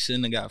game?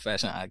 Shouldn't have got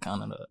fashion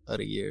icon of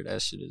the year.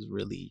 That shit is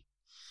really.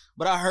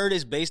 But I heard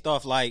it's based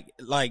off like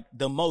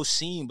the most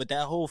seen, but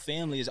that whole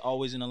family is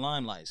always in the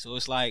limelight. So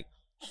it's like,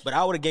 but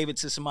I would have gave it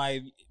to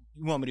somebody.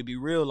 You want me to be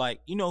real?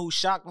 Like, you know who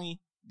shocked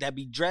me? That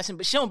be dressing,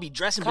 but she don't be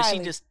dressing.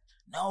 Kylie.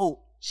 But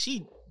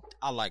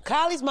I like her.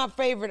 Kylie's my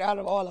favorite out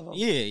of all of them.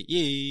 Yeah.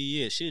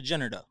 She a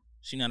Jenner though.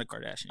 She not a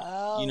Kardashian.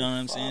 Oh, you know what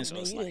I'm saying? So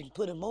man, it's you like, didn't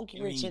put a monkey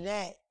wrench in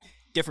that.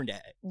 Different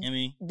dad. You know what I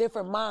mean?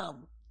 Different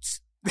mom.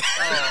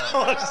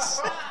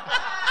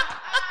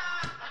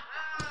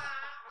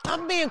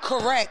 I'm being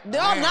correct. No,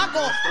 I'm not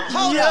going.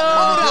 Hold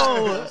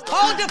up.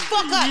 Hold the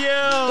fuck up.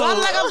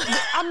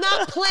 I'm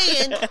not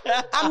playing.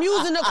 I'm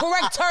using the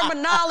correct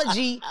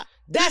terminology.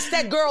 That's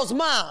that girl's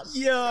mom.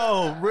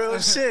 Yo, real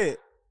shit.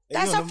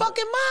 That's her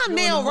fucking mom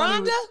now,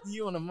 Rhonda.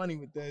 You on the money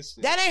with that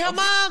shit. That ain't her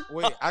mom?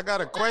 Wait, I got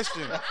a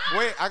question.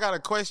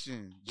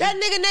 That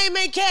nigga name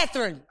ain't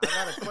Catherine. I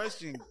got a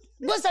question.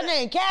 What's her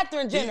name?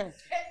 Catherine Jenner.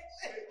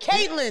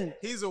 Caitlyn.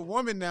 He's a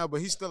woman now,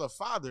 but he's still a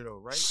father though,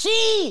 right?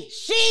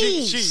 She's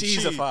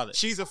a father.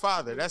 She's a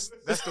father. That's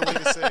the way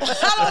to say it.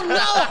 I don't know.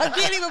 I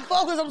can't even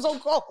focus. I'm so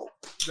cold.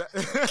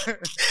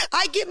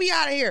 Ike, get me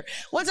out of here.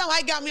 One time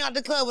Ike got me out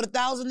the club with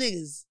 1,000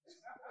 niggas.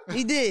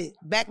 He did.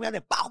 Back me out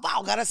there. Bow,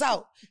 bow. Got us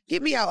out.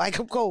 Get me out. Ike,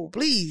 I'm cold.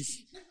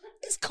 Please.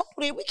 It's cold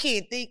here. We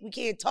can't think. We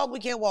can't talk. We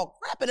can't walk.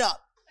 Wrap it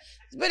up.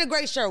 It's been a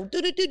great show.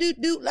 Do.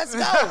 Let's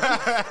go.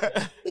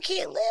 We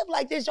can't live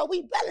like this, y'all.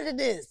 We better than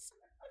this.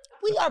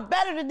 We are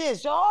better than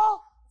this, y'all.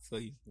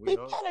 We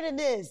better than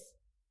this.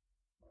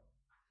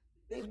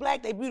 They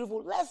black, they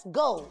beautiful. Let's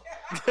go.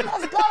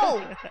 Let's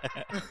go.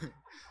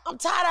 I'm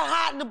tired of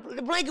hiding the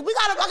blanket.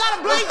 I got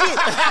a blanket.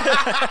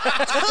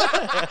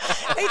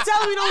 They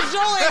tell me don't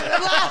show it.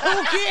 I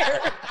don't care.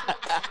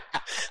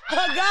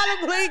 I got a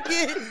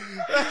blanket.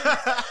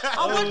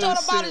 I want y'all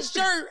to buy the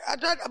shirt,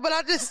 but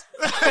I just...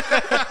 My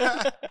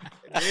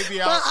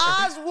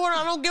eyes water.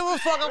 I don't give a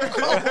fuck. I'm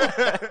cold.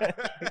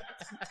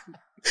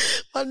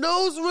 My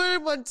nose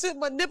red,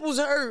 my nipples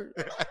hurt.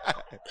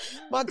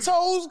 My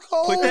toes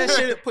cold.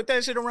 Put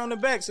that shit around the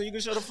back so you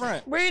can show the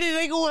front. Brady,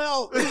 they gonna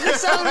help.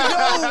 Just tell me to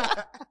go.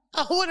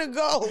 I wanna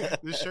go.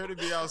 The shirt will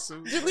be out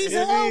soon. Please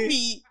help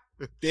me.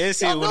 They'll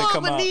see it when it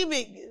come out. I'm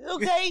anemic,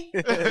 okay?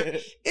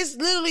 It's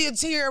literally a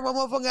tear in my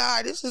motherfucking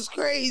eye. This is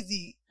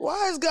crazy.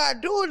 Why is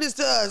God doing this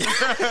to us?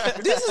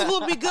 This is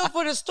gonna be good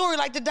for the story,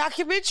 like the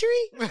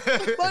documentary.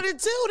 But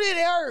until then,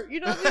 it hurt. You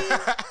know what I mean?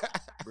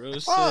 Real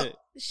shit. Oh,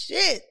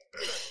 shit.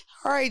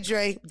 All right,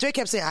 Dre. Dre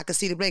kept saying, I can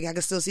see the blanket. I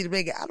can still see the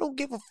blanket. I don't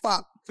give a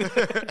fuck.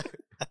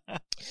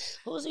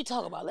 What was we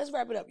talking about? Let's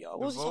wrap it up, y'all.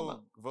 What was we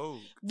talking about?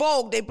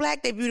 Vogue. They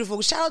black, they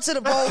beautiful. Shout out to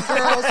the Vogue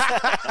girls.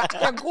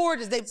 They're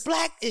gorgeous. They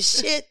black as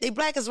shit. They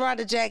black as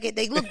Ryder Jacket.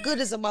 They look good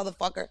as a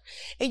motherfucker.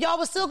 And y'all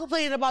was still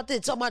complaining about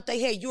this, talking about they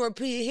hair,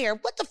 European hair.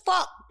 What the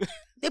fuck?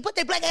 They put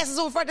their black asses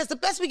on front. That's the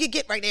best we could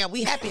get right now.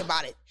 We happy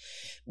about it.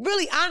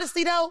 Really,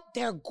 honestly, though,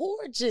 they're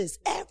gorgeous.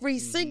 Every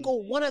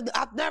single one of them.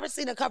 I've never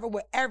seen a cover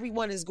where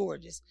everyone is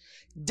gorgeous.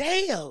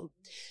 Damn.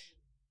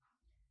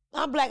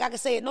 I'm black. I can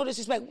say it. No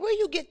disrespect. Where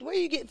you get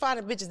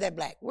finding bitches that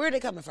black? Where are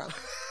they coming from?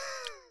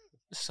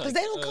 Because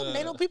they don't come.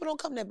 People don't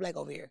come that black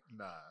over here.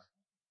 Nah.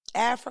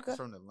 Africa.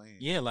 From the land.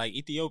 Yeah, like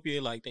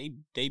Ethiopia, like they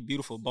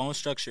beautiful. Bone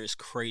structure is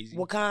crazy.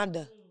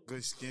 Wakanda.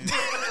 Good skin.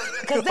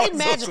 Because they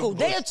magical.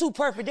 They are too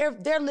perfect.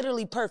 They're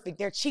literally perfect.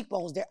 Their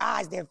cheekbones, their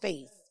eyes, their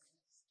face.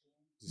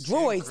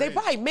 Droids. They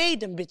probably made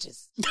them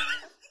bitches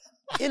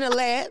in a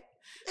lab.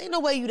 Ain't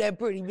no way you that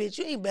pretty, bitch.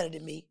 You ain't better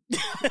than me.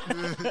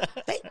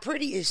 They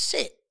pretty as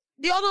shit.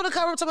 Do y'all know the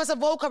cover? To myself,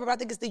 Vogue cover. I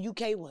think it's the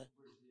UK one.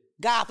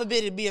 God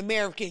forbid it be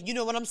American. You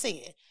know what I'm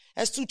saying?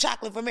 That's too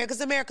chocolate for America. Because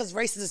America's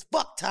racist as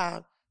fuck,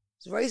 Tom.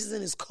 It's racist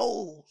and it's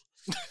cold.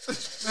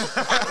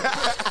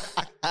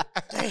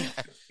 Damn.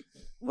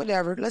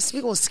 Whatever.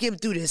 We gonna skim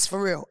through this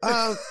for real.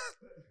 What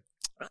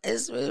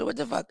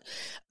the fuck?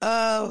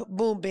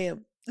 Boom,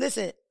 bam.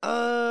 Listen.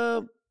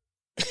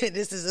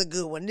 This is a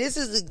good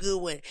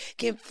one.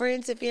 Can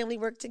friends and family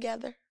work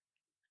together?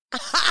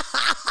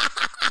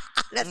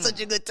 That's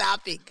such a good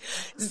topic.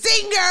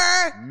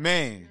 Zinger!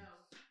 Man.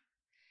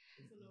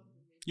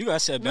 You gotta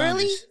set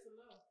boundaries. Really?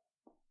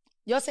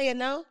 Y'all saying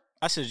no?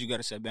 I said you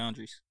gotta set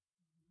boundaries.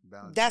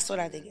 That's what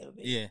I think it'll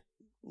be. Yeah.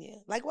 Yeah.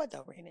 Like what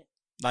though, Brandon?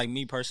 Like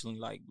me personally,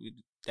 like with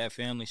that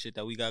family shit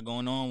that we got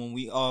going on when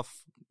we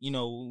off, we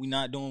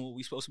not doing what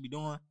we supposed to be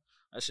doing.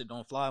 That shit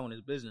don't fly when it's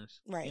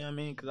business. Right. You know what I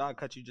mean? Because I'll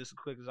cut you just as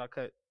quick as I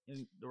cut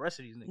the rest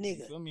of these niggas.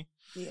 You feel me?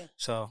 Yeah.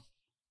 So.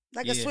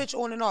 Like a switch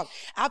on and off.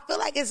 I feel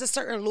like it's a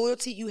certain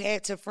loyalty you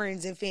had to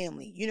friends and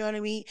family. You know what I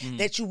mean? Mm-hmm.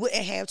 That you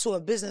wouldn't have to a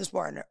business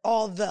partner.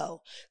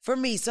 Although, for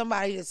me,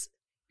 somebody is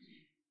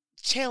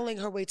channeling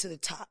her way to the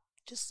top.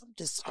 Just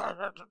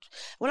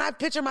when I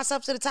picture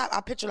myself to the top,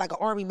 I picture like an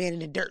army man in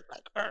the dirt.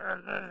 Like,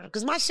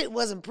 because my shit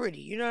wasn't pretty.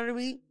 You know what I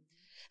mean?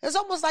 It's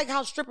almost like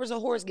how strippers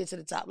and whores get to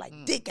the top. Like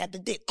dick at the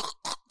dick.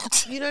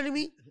 You know what I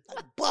mean?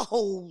 Like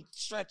butthole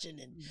stretching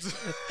and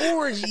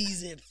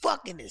orgies and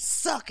fucking and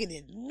sucking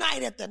and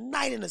night after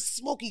night in a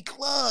smoky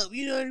club.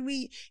 You know what I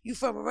mean? You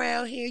from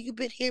around here. You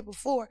been here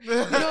before. You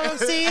know what I'm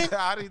saying?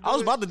 I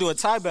was about to do a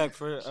tie back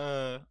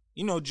for,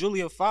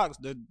 Julia Fox,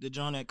 the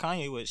John that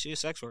Kanye with. She a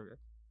sex worker.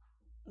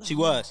 She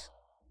was.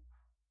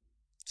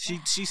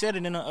 She said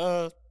it in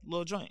a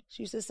little joint.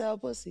 She used to sell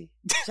pussy.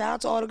 Shout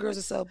out to all the girls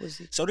that sell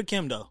pussy. So did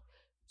Kim though.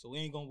 So we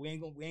ain't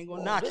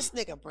gonna knock this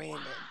it. Nigga Brandon.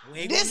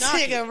 This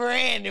nigga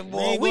Brandon,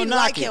 boy. We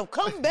like him.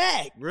 Come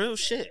back. Real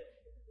shit.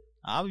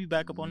 I'll be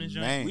back up on this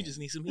joint. We just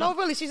need some heat. No,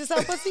 really, she just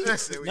sell pussy?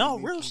 No,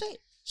 real shit.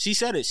 She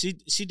said it.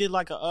 She did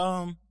like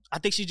a I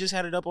think she just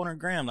had it up on her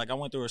gram. Like I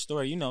went through her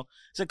story.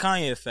 It's a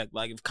Kanye effect.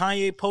 Like if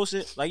Kanye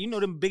posted, like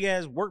them big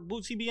ass work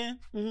boots he be in,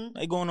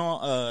 they going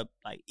on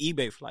like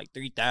eBay for like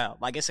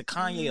 $3,000. Like it's a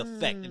Kanye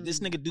effect. If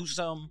this nigga do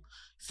something,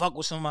 fuck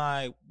with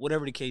somebody,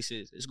 whatever the case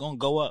is, it's gonna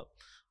go up.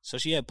 So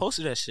she had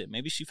posted that shit.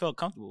 Maybe she felt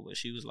comfortable, but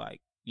she was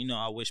like,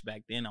 I wish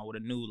back then I would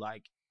have knew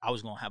like I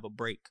was gonna have a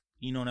break.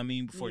 You know what I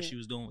mean? Before she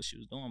was doing what she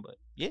was doing. But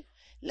yeah.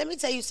 Let me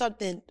tell you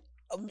something.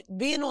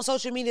 Being on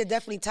social media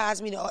definitely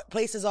ties me to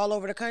places all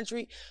over the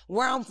country.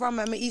 Where I'm from,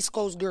 I'm an East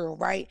Coast girl,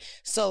 right?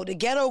 So the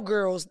ghetto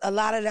girls, a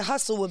lot of the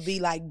hustle would be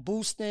like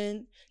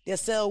boosting. They'll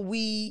sell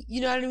weed, you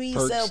know what I mean?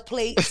 Perks. Sell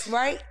plates,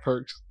 right?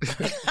 Perks.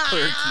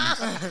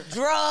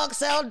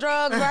 Sell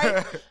drugs,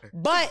 right?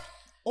 But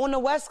on the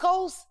West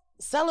Coast,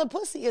 selling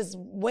pussy is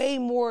way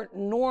more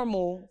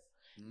normal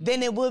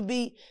than it would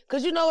be.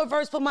 Because what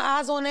first put my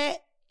eyes on that?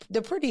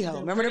 The pretty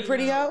hoe. Remember the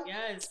pretty hoe?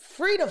 Yes.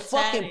 Free the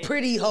fucking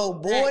pretty hoe,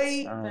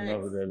 boy. I don't know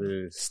what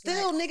that is.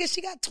 Still, nigga,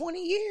 she got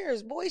 20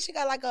 years, boy. She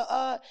got like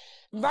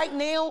right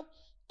now,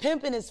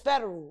 pimping is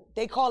federal.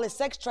 They call it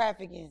sex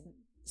trafficking.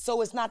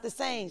 So it's not the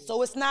same.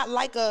 So it's not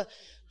like a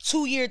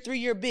 2-year,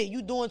 3-year bid.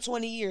 You doing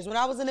 20 years. When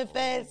I was in the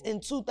feds in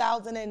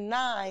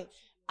 2009,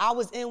 I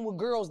was in with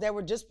girls that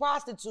were just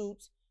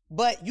prostitutes,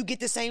 but you get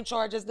the same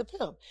charge as the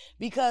pimp.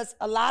 Because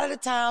a lot of the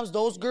times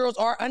those girls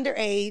are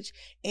underage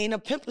and a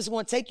pimp is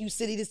going to take you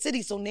city to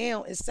city. So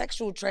now it's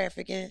sexual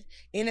trafficking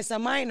and it's a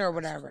minor or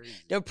whatever.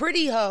 The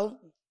pretty hoe.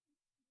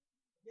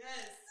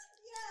 Yes.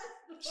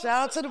 Shout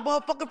out to the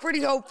motherfucking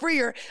pretty hoe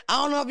freer.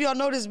 I don't know if y'all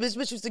know this bitch.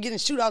 Bitch used to get in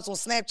shootouts on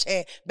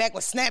Snapchat back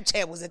when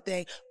Snapchat was a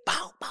thing.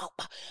 Bow, bow,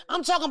 bow.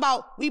 I'm talking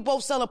about we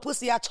both selling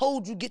pussy. I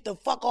told you get the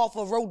fuck off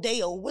of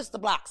Rodeo. What's the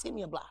blocks? Give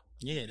me a block.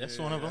 Yeah, that's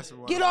one of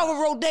them. Get off of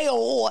Rodeo,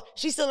 or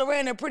she still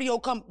around there. Pretty hoe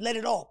come let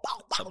it off. Bow,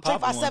 bow.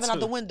 357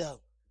 out the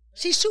window.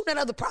 She's shooting at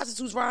other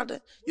prostitutes, Rhonda.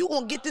 You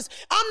gonna get this?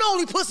 I'm the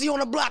only pussy on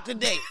the block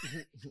today.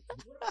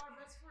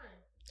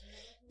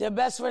 Their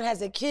best friend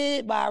has a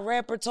kid by a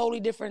rapper, totally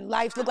different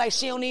life. Look like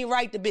she don't even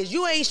write the bitch.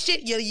 You ain't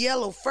shit, you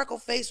yellow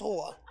freckle-faced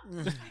whore.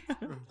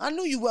 I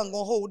knew you wasn't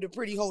gonna hold the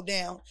pretty hoe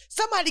down.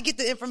 Somebody get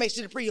the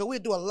information to the pretty hoe. We'll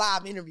do a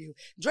live interview.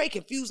 Dre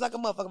confused like a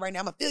motherfucker right now.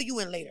 I'm gonna fill you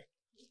in later.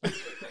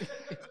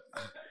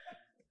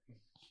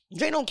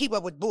 Dre don't keep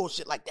up with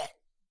bullshit like that.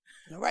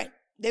 All right?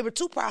 They were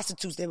 2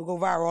 prostitutes. They would go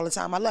viral all the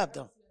time. I loved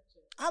them.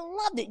 I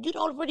loved it. You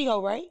know the pretty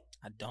hoe, right?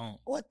 I don't.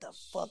 What the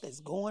fuck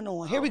is going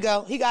on? Here we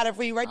go. He got it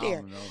for you right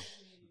there.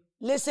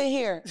 Listen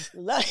here.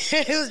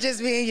 It was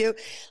just me and you.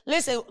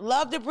 Listen,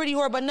 love the pretty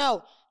whore, but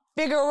no.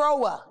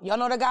 Figueroa. Y'all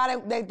know the guy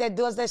that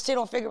does that shit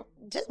on Figueroa?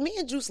 Just me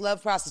and Juice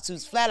love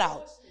prostitutes, flat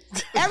out.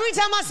 Every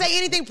time I say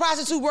anything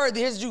prostitute worthy,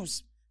 here's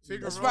Juice.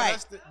 That's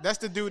right. That's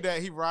the dude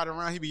that he ride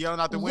around, he be yelling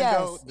out the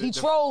window. Yes, he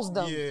trolls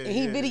them, and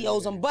he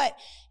videos them. But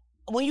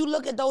when you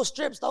look at those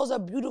strips, those are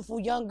beautiful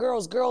young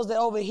girls that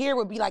over here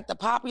would be like the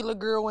popular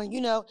girl. And,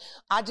 you know,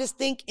 I just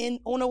think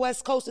on the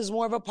West Coast is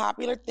more of a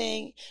popular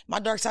thing. My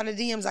Dark Side of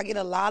DMs, I get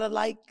a lot of,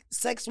 like,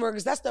 sex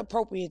workers. That's the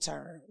appropriate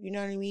term. You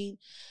know what I mean?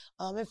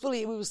 In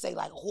Philly, we would say,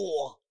 like,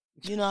 whore.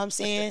 You know what I'm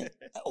saying?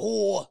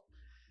 Whore.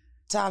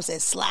 Tom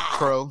said slide.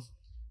 Pro.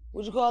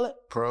 What'd you call it?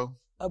 Pro.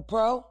 A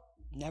pro?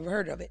 Never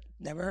heard of it.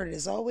 Never heard of it.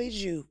 It's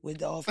always you with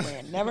the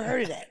off-brand. Never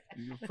heard of that.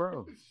 You're a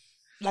pro.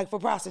 Like for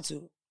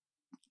prostitute.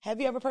 Have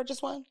you ever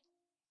purchased one?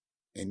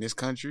 In this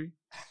country?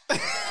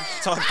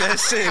 Talk that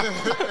shit.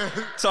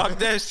 Talk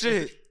that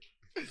shit.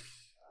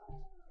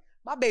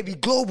 My baby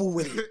global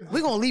with it.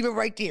 We're going to leave it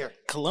right there.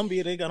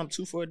 Colombia, they got them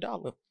 2 for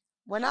 $1.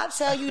 When I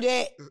tell you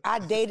that I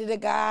dated a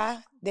guy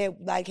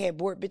that like had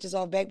bought bitches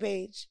off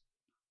Backpage,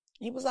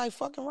 he was like,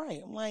 fucking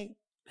right. I'm like,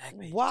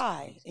 Backpage.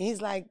 Why? And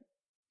he's like,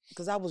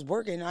 because I was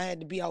working. I had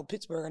to be out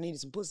Pittsburgh. I needed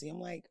some pussy.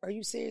 I'm like, are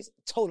you serious?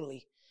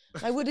 Totally.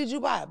 Like, what did you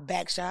buy?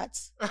 Back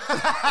shots.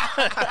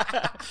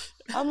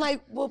 I'm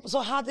like, well,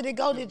 so how did it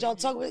go? Did y'all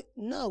talk with?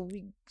 No,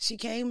 she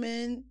came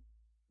in,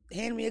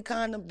 handed me a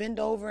condom, bend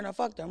over, and I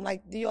fucked her. I'm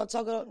like, do y'all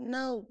talk?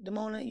 No,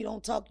 Damona, you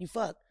don't talk, you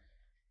fuck.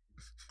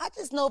 I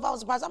just know if I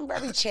was surprised. I'm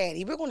very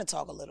chatty. We're going to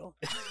talk a little.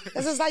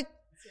 Because it's like,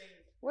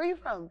 where are you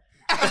from?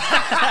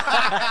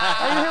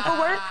 Are you here for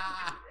work?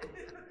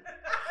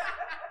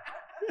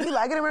 You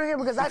like it around here?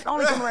 Because I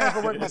only come around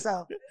here for work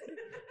myself.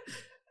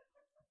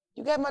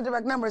 You got my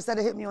direct number instead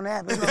of hit me on the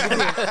app. It's no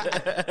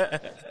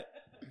big deal.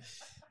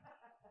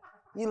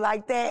 You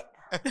like that?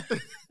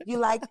 You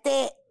like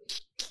that?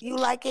 You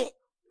like it?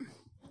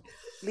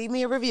 Leave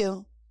me a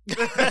review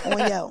on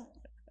Yo.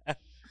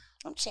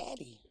 I'm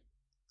chatty.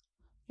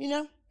 You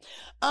know?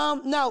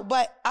 No,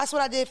 but that's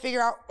what I did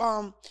figure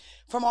out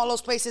from all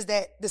those places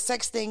that the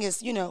sex thing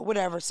is, you know,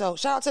 whatever. So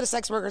shout out to the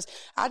sex workers.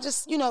 I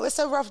just, you know, it's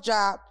a rough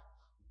job.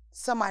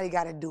 Somebody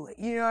got to do it.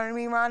 You know what I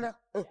mean, Rhonda?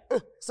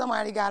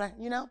 Somebody got to,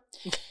 you know?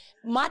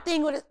 My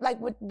thing with it, like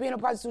with being a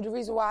prostitute, the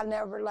reason why I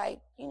never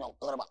like, you know,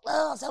 thought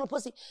about selling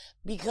pussy,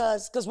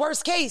 because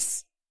worst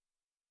case,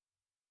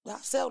 I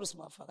sell this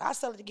motherfucker. I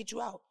sell it to get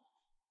you out.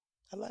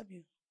 I love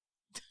you.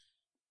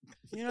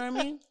 You know what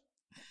I mean?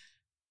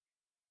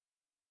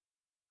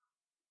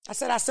 I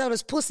said I sell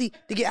this pussy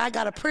to get, I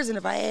got a prison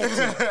if I had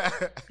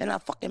to. And I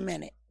fucking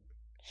meant it.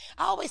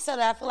 I always said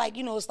that. I feel like,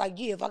 you know, it's like,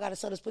 yeah, if I got to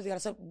sell this pussy, I got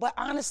to sell it. But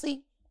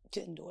honestly,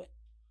 didn't do it.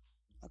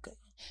 Okay.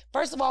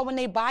 First of all, when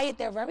they buy it,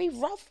 they're very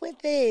rough with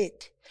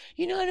it.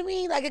 You know what I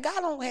mean? Like a guy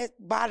don't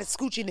buy the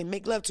scoochie and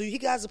make love to you. He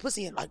got a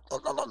pussy and like,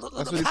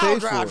 that's what he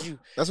paid for. You.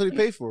 That's what he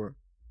paid for.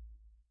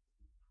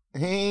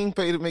 He ain't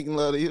paid to making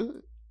love to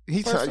you.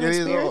 He tried to get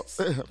his own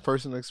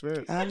personal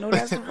experience. I know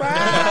that's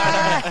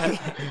right.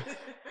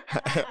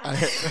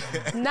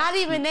 Not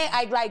even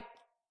that.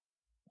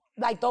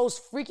 Like those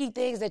freaky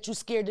things that you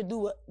scared to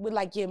do with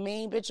like your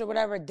main bitch or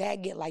whatever,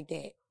 that get like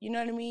that. You know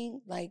what I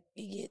mean? Like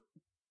you get,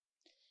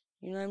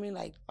 you know what I mean?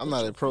 Like I'm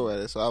not a pro at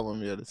it, so I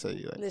wouldn't be able to tell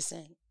you. Like,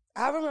 listen,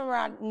 I remember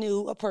I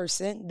knew a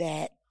person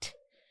that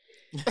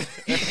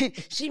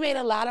she made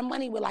a lot of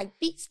money with like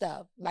feet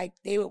stuff. Like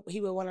he would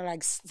want to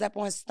like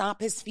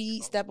stomp his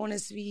feet, step on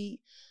his feet.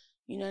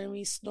 You know what I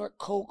mean? Snort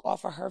coke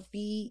off of her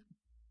feet.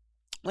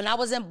 When I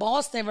was in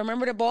Boston,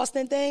 remember the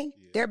Boston thing?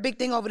 Yeah. Their big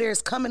thing over there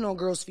is coming on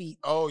girls' feet.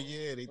 Oh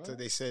yeah,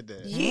 they said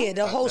that. Yeah,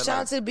 the whole shout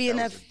out to the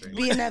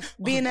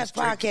BNF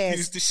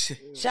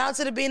podcast. Shout out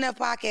to the BNF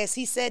podcast.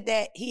 He said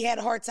that he had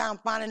a hard time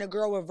finding a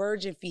girl with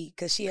virgin feet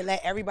because she had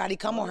let everybody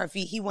come on her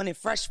feet. He wanted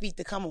fresh feet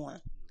to come on.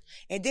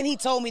 And then he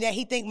told me that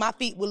he think my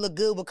feet would look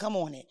good with come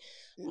on it.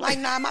 I'm like,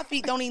 nah, my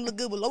feet don't even look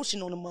good with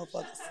lotion on them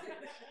motherfuckers.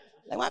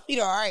 Like my feet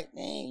are all right,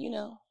 man, you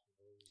know.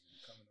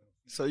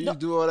 So you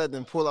do all that,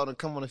 then pull out and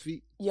come on the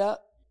feet? Yep.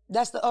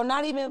 Or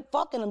not even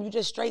fucking them. You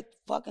just straight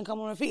fucking come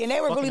on their feet. And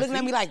they were really looking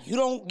at me like, you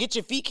don't get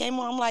your feet came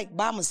on. I'm like,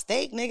 by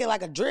mistake, nigga,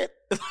 like a drip.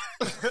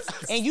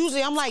 And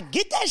usually I'm like,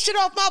 get that shit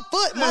off my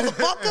foot,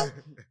 motherfucker.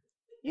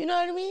 You know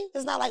what I mean?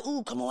 It's not like,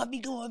 ooh, come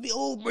on, come on,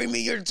 ooh, bring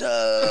me your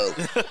toe.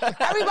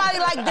 Everybody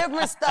like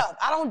different stuff.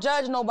 I don't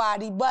judge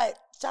nobody, but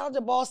shout out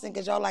to Boston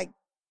because y'all like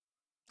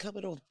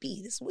covered on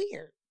feet. It's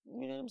weird.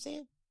 You know what I'm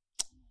saying?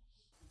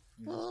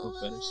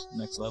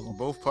 Next level.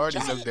 Both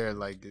parties up there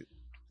like it.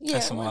 Yeah,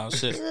 that's some wild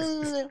shit.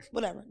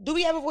 Whatever. Do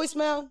we have a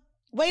voicemail?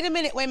 Wait a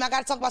minute. I got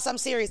to talk about something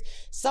serious.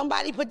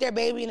 Somebody put their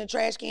baby in a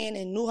trash can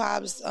in New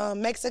Hobbs,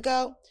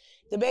 Mexico.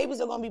 The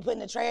babies are going to be put in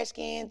the trash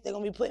cans. They're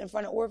going to be put in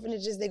front of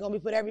orphanages. They're going to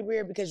be put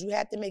everywhere because you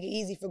have to make it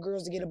easy for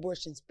girls to get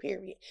abortions,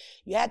 period.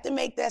 You have to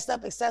make that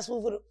stuff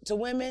accessible to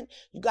women.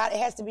 It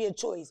has to be a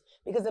choice.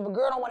 Because if a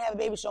girl don't want to have a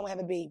baby, she don't have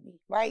a baby,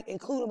 right?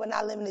 Including but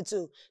not limited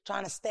to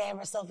trying to stab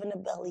herself in the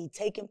belly,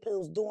 taking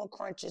pills, doing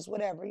crunches,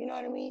 whatever. You know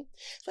what I mean?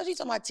 Especially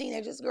talking about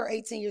teenagers. This girl,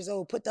 18 years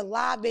old, put the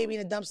live baby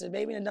in the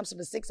dumpster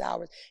for 6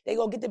 hours. They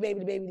go get the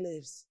baby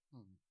lives.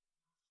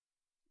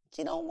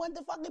 She don't want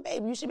the fucking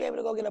baby. You should be able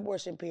to go get an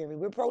abortion, period.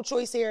 We're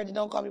pro-choice here at the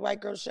Don't Call Me White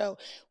Girl Show.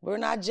 We're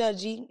not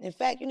judgy. In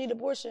fact, you need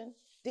abortion.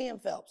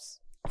 DM Phelps.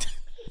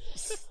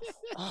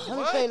 Let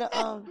me play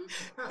the,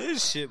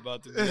 This shit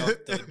about to be off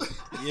the...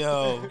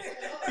 Yo,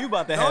 you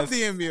about to have... Don't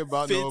DM me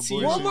about no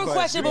abortion. One more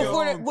question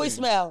before the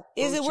voicemail.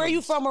 Is it where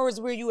you from or is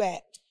it where you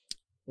at?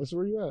 What's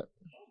where you at?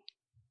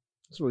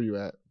 That's where you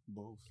at.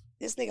 Both.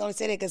 This nigga only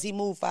say that because he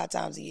moved 5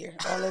 times a year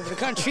all over the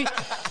country.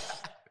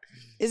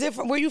 Is it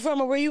from where you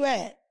from or where you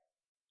at?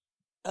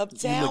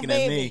 Uptown, you looking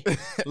baby. At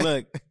me.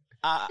 Look,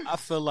 I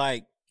feel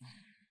like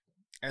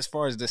as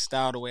far as the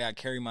style, the way I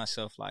carry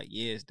myself, like,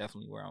 yeah, it's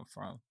definitely where I'm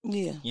from.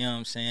 Yeah. You know what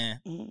I'm saying?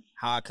 Mm-hmm.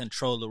 How I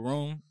control the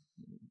room,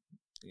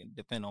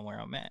 depend on where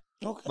I'm at.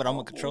 Okay. But I'm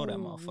going to control that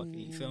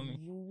motherfucker, you feel me?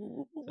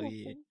 So,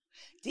 yeah.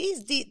 He's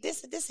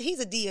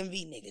a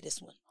DMV nigga,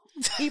 this one.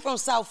 He from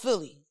South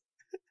Philly.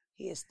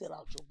 He'll still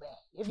out your back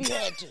if he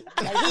had to.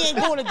 Like, he ain't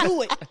going to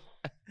do it.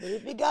 But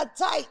if it got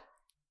tight,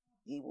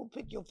 he will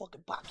pick your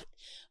fucking pocket.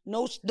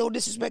 No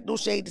disrespect, no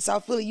shade to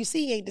South Philly. You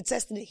see, he ain't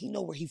detesting it. He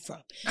know where he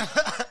from.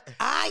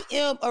 I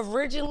am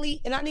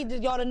originally, and I need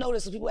y'all to know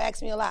this because people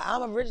ask me a lot.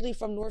 I'm originally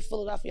from North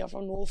Philadelphia. I'm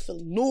from North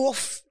Philly.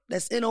 North,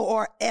 that's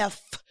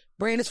Norf.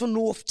 Brandon's from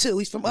North too.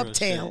 He's from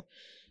Uptown.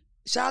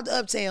 Shout out to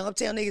Uptown.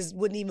 Uptown niggas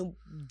wouldn't even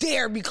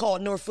dare be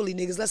called North Philly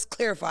niggas. Let's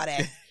clarify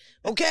that.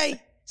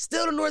 Okay?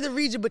 Still the northern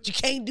region, but you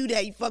can't do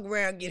that. You fuck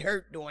around and get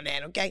hurt doing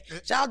that, okay?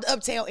 Shout out to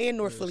Uptown and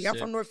North Philly. I'm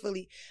from North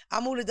Philly. I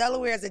moved to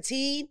Delaware as a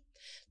teen.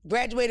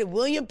 Graduated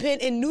William Penn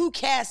in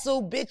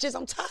Newcastle, bitches.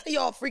 I'm tired of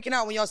y'all freaking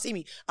out when y'all see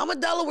me. I'm a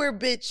Delaware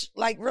bitch.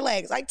 Like,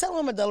 relax. I tell them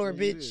I'm a Delaware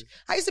bitch.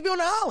 I used to be on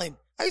the island.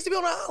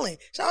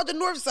 Shout out to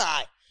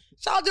Northside.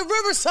 Shout out to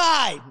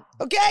Riverside,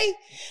 okay?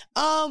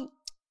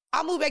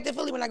 I moved back to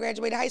Philly when I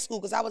graduated high school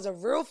because I was a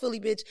real Philly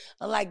bitch.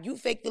 Unlike you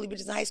fake Philly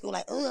bitches in high school,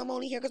 like, I'm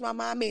only here because my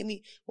mom made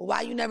me. Well,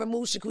 why you never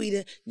moved,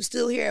 Shaquita? You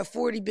still here at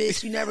 40,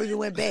 bitch. You never even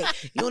went back.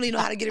 You don't even know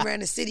how to get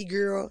around the city,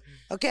 girl.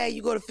 Okay?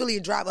 You go to Philly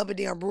and drive up and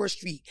down Broad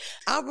Street.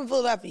 I'm from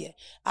Philadelphia.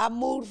 I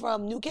moved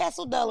from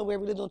Newcastle, Delaware.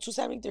 We lived on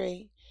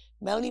 273.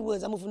 Melanie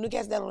Woods. I moved from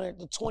Newcastle, Delaware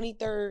to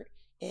 23rd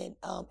in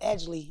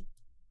Edgeley.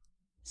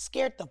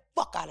 Scared the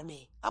fuck out of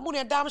me. I moved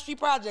in Diamond Street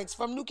Projects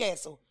from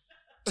Newcastle.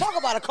 Talk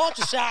about a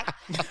culture shock.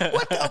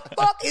 What the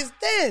fuck is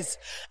this?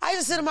 I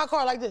used to sit in my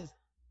car like this.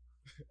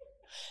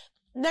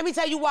 Let me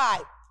tell you why.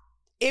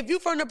 If you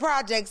from the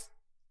projects,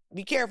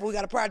 be careful, we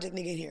got a project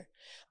nigga in here.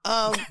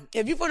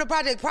 If you from the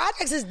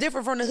projects is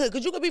different from the hood.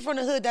 Because you could be from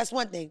the hood, that's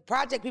one thing.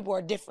 Project people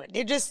are different.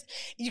 They're just,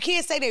 you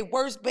can't say they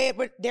worse, bad,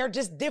 but they're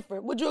just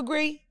different. Would you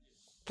agree?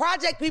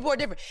 Project people are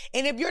different.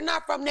 And if you're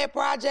not from that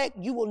project,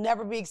 you will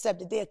never be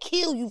accepted. They'll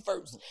kill you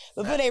first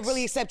before they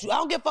really accept you. I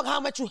don't give a fuck how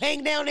much you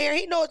hang down there.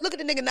 He knows, look at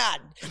the nigga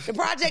nodding. The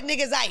project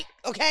nigga's aight,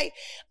 okay?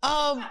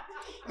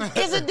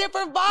 It's a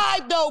different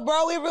vibe though,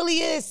 bro. It really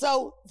is.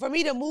 So for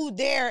me to move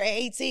there at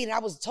 18, I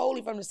was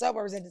totally from the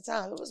suburbs at the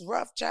time. It was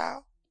rough,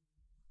 child.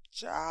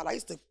 I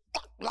used to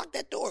lock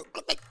that door.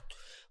 Like,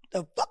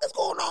 the fuck is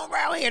going on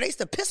around here? They used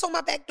to piss on my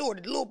back door.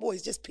 The little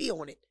boys just pee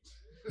on it.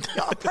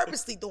 Y'all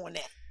purposely doing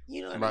that.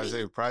 You know what I'm about to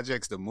say,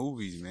 projects, the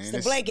movies, man. It's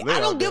the blanket. I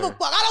don't give a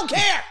fuck. I don't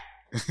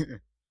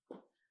care.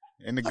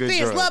 And the my good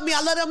fans drugs. love me.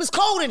 I love them. It's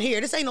cold in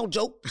here. This ain't no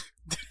joke.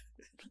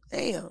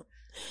 Damn.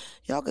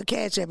 Y'all can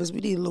catch up us. We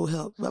need a little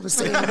help.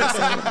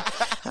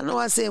 I know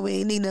I said we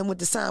ain't need nothing with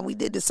the sign. We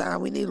did the sign.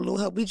 We need a little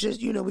help. We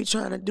just, we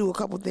trying to do a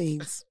couple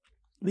things.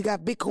 We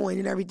got Bitcoin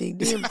and everything.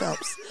 Damn,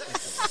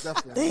 Phelps.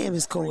 Damn,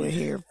 it's cold in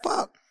here.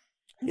 Fuck.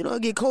 You know,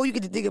 it get cold. You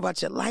get to think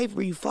about your life,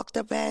 where you fucked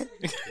up at.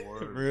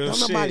 Real Don't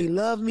shit. nobody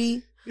love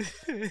me.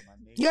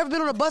 You ever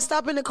been on a bus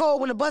stop in the cold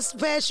when the bus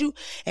passed you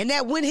and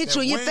that wind hit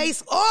you in your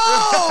face?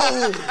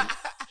 Oh!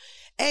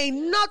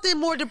 Ain't nothing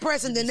more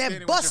depressing than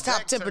that bus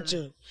stop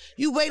temperature.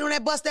 You wait on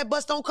that bus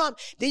don't come.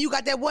 Then you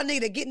got that one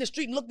nigga that get in the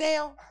street and look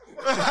down.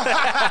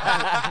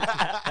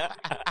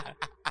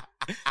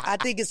 I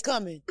think it's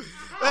coming.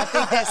 I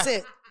think that's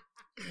it.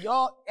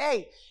 Y'all,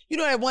 hey, you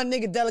know that one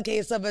nigga delicate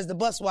himself as the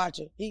bus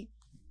watcher.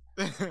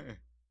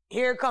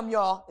 Here it come,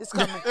 y'all. It's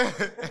coming.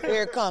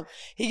 Here it come.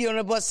 He get on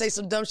the bus, say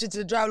some dumb shit to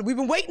the driver. We've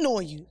been waiting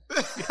on you.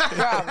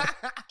 Driver,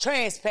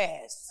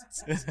 trans-pass.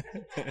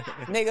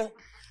 Nigga.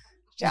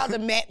 Shout out to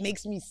Matt,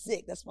 makes me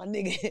sick. That's my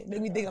nigga.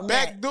 Make me think of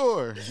Matt.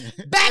 Backdoor,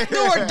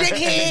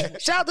 dickhead.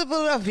 Shout out to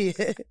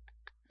Philadelphia.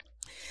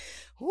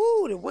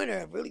 Woo, the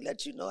winter really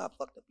let you know how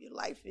fucked up your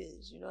life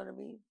is. You know what I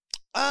mean?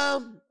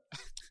 I'm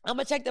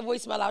gonna check the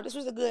voicemail out. This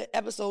was a good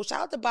episode.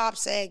 Shout out to Bob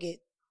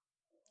Saget.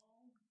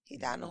 He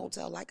died in a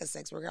hotel like a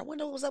sex worker. I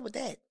wonder what's up with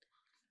that.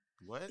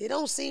 What? It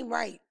don't seem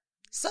right.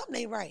 Something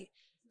ain't right.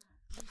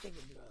 I'm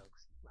taking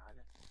drugs.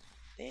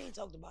 They ain't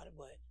talked about it,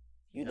 but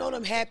you know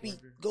them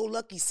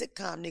happy-go-lucky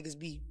sitcom niggas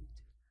be.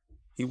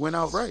 He went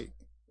out right.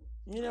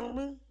 You know what I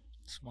mean?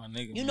 That's my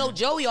nigga. You know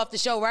Joey off the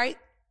show, right?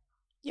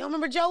 You don't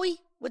remember Joey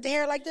with the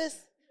hair like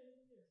this?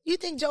 You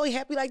think Joey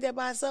happy like that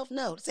by himself?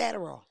 No, it's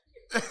Adderall.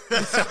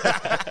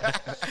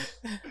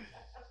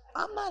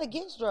 I'm not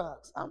against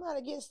drugs. I'm not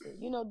against it.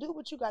 You know, do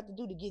what you got to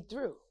do to get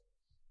through.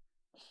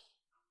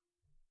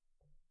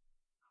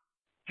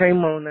 Hey,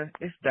 Mona,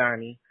 it's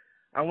Donnie.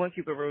 I want to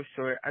keep it real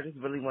short. I just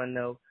really want to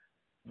know,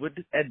 what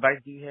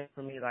advice do you have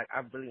for me? Like,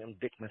 I really am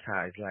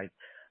dickmatized. Like,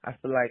 I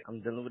feel like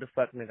I'm dealing with a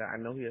fuck nigga. I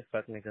know he a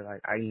fuck nigga.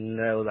 Like, I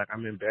know, like,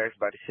 I'm embarrassed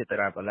by the shit that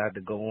I've allowed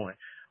to go on.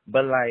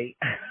 But, like,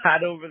 I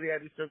don't really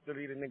have the strength to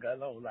leave a nigga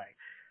alone. Like,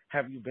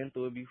 have you been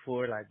through it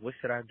before? Like, what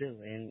should I do?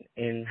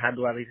 And how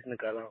do I leave this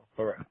nigga alone?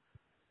 For real.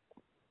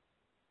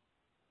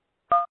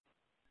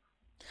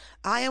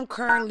 I am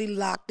currently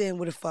locked in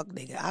with a fuck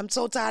nigga. I'm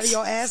so tired of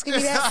y'all asking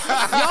me that.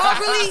 Y'all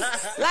really,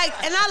 like,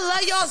 and I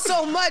love y'all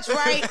so much,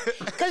 right?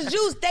 Because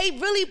Juice, they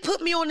really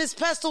put me on this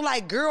pedestal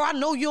like, girl, I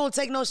know you don't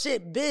take no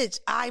shit. Bitch,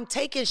 I'm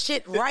taking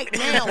shit right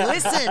now.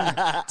 Listen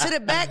to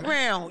the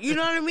background. You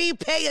know what I mean?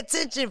 Pay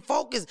attention,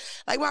 focus.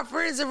 Like, my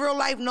friends in real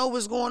life know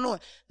what's going on.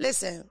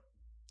 Listen,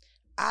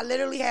 I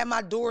literally had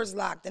my doors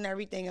locked and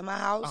everything in my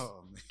house.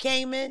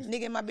 Came in,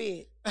 nigga in my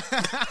bed.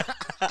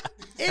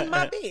 In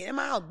my bed, in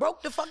my house.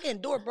 Broke the fucking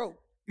door, broke.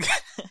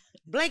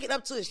 Blanket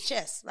up to his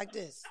chest, like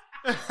this.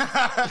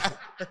 I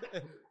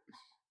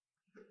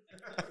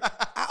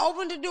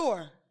opened the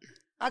door.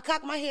 I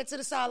cocked my head to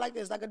the side like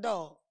this, like a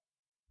dog.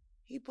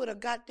 He put a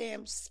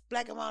goddamn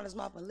black around in his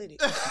mouth and lit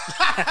it.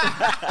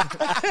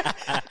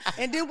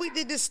 And then we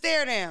did the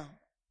stare down.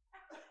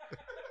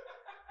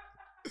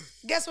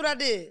 Guess what I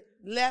did?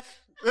 Left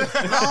my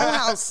own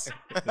house.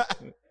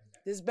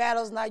 This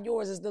battle's not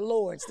yours, it's the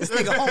Lord's. This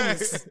nigga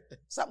homeless.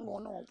 Something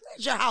going on.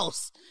 Where's your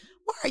house?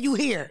 Why are you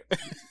here?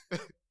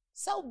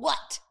 So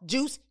what?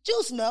 Juice?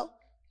 Juice know.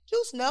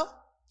 Juice know.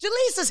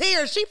 Jaleese is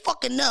here. She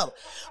fucking know.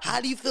 How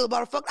do you feel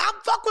about a fuck? I'm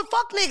fuck with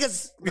fuck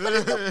niggas.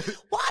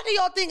 Why do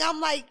y'all think I'm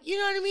like, you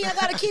know what I mean? I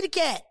got a kitty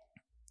cat.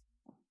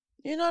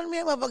 You know what I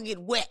mean? I'm gonna get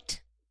wet.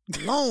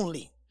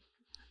 Lonely.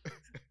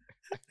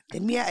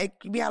 And meow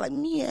like,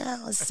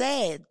 meow,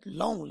 sad,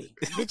 lonely.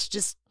 Bitch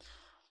just,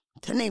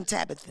 her name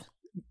Tabitha.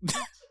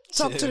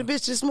 Talked to the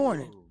bitch this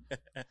morning.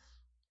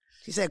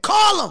 She said,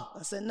 call him.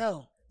 I said,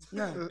 no.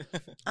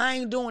 I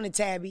ain't doing it,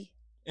 Tabby.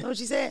 You know what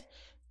she said?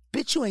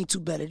 Bitch, you ain't too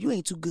better. You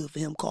ain't too good for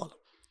him. Call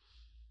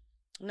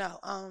him. No,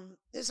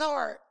 it's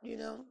hard, you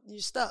know. You're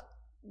stuck.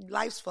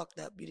 Life's fucked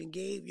up. You done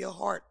gave your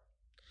heart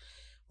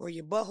or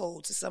your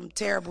butthole to some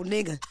terrible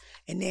nigga,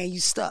 and then you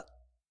stuck.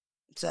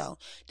 So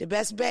the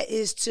best bet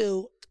is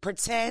to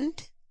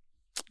pretend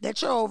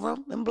that you're over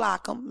him and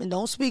block him and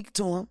don't speak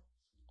to him.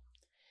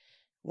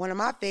 One of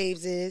my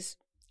faves is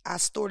I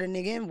stored a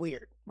nigga in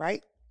weird,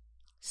 right?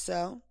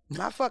 So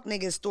my fuck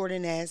nigga is stored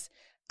in as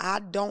I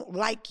don't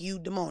like you,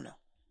 Demona.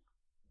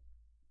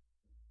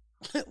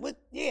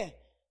 Yeah,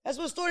 that's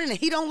what's stored in.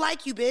 He don't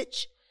like you,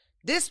 bitch.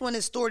 This one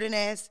is stored in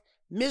as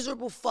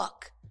miserable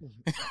fuck.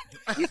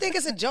 You think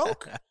it's a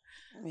joke?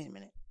 Wait a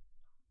minute.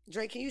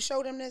 Dre, can you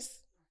show them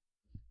this?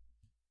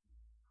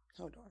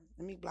 Hold on.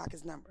 Let me block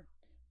his number.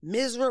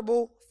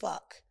 Miserable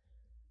fuck.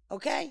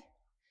 Okay?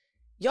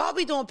 Y'all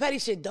be doing petty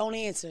shit, don't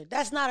answer.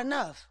 That's not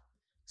enough.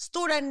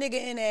 Store that nigga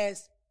in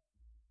as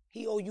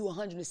he owe you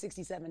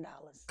 $167.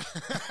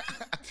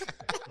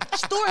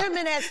 Store him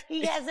in as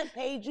he hasn't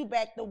paid you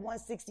back the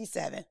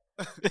 $167.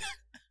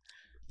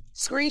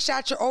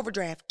 Screenshot your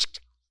overdraft.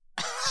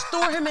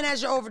 Store him in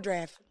as your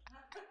overdraft.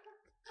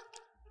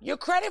 Your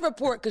credit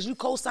report, because you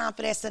co-signed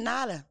for that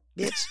Sonata,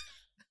 bitch.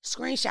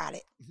 Screenshot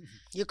it.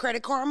 Your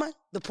Credit Karma,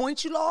 the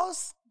points you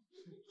lost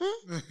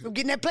from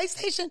getting that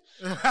PlayStation,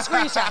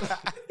 screenshot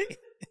it.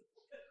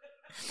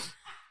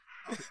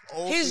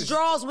 His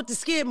drawers with the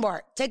skid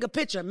mark. Take a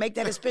picture. Make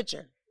that his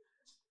picture.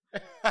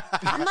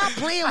 I'm not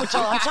playing with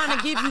y'all. I'm trying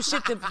to give you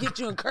shit to get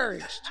you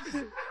encouraged.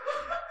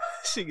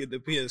 She get the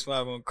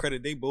PS5 on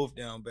credit. They both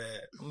down bad.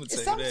 I'm gonna tell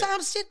you that.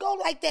 Sometimes shit go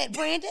like that,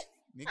 Brandon.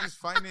 Niggas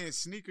finance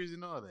sneakers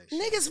and all that shit.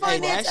 Niggas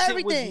finance that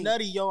everything. Shit was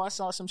nutty, yo. I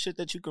saw some shit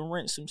that you can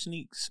rent some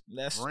sneaks.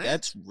 That's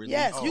really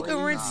you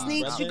can rent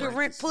sneaks, you can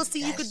rent pussy,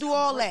 you can do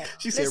all that.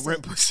 She said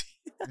rent pussy.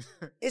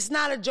 It's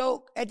not a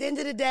joke. At the end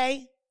of the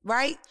day,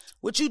 right?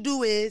 What you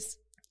do is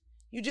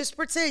you just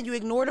pretend. You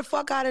ignore the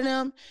fuck out of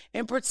them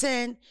and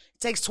pretend. It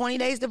takes 20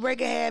 days to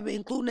break a habit,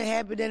 including a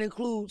habit that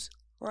includes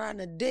riding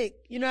a dick.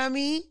 You know what I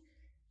mean?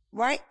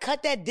 Right?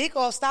 Cut that dick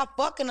off. Stop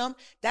fucking them.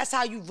 That's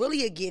how you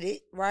really get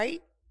it,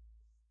 right?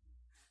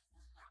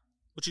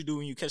 What you do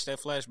when you catch that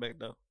flashback,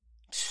 though?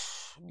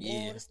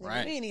 Yeah,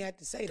 right. You ain't even have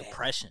to say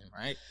Depression,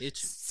 right?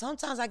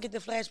 Sometimes I get the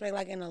flashback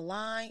like in a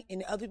line,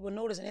 and the other people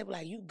notice, and they be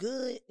like, "You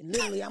good?" And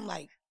literally, I'm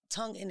like,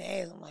 tongue in the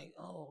ass. I'm like,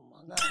 "Oh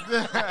my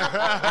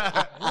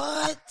god,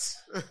 what?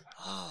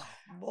 Oh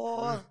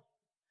boy,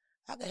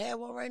 I could have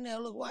one right now.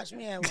 Look, watch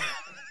me have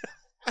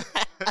one."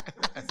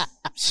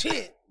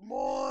 Shit,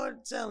 boy, I'm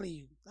telling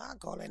you, I'll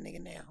call that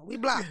nigga now. We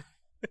block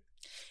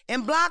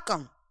and block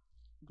him.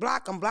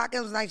 Block them. Block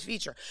is a nice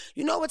feature.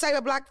 You know what type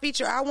of block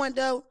feature I want,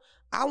 though?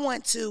 I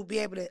want to be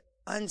able to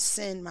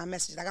unsend my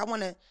message. Like, I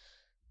want to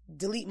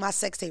delete my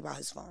sex tape out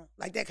his phone.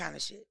 Like, that kind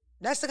of shit.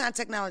 That's the kind of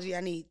technology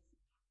I need.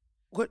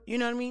 You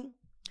know what I mean?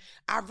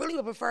 I really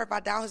would prefer if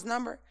I dial his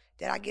number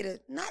that I get a,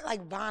 not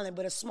like violent,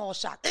 but a small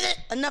shock.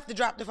 Enough to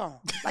drop the phone.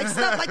 Like,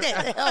 stuff like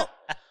that to help.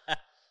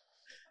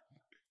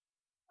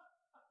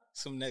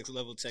 Some next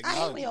level technology.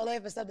 I hate when y'all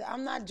laugh at stuff that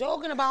I'm not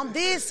joking about. I'm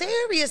dead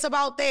serious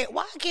about that.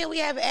 Why can't we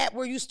have an app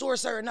where you store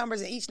certain numbers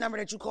and each number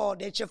that you call,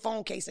 that your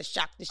phone case will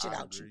shock the shit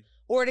out you?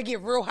 Or to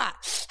get real hot.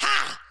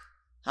 Ha!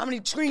 How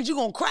many screens you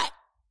gonna crack?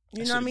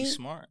 You know what I mean?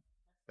 Smart.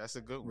 That's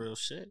a good one. Real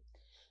shit.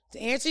 To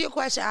answer your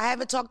question, I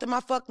haven't talked to my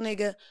fuck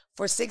nigga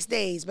for 6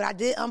 days, but I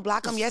did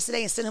unblock him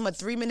yesterday and send him a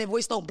 3-minute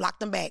voice note,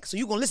 blocked him back. So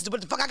you gonna listen to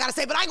what the fuck I gotta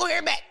say, but I ain't gonna hear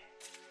it back.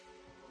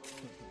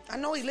 I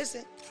know he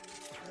listened.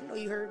 I know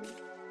you heard me.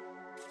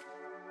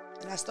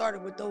 And I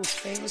started with those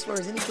famous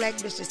words. Any black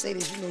bitch that say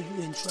this, you know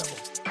you in trouble.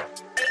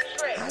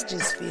 I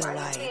just feel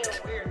like...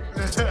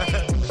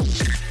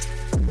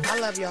 I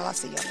love y'all. I'll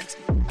see y'all next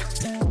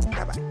week.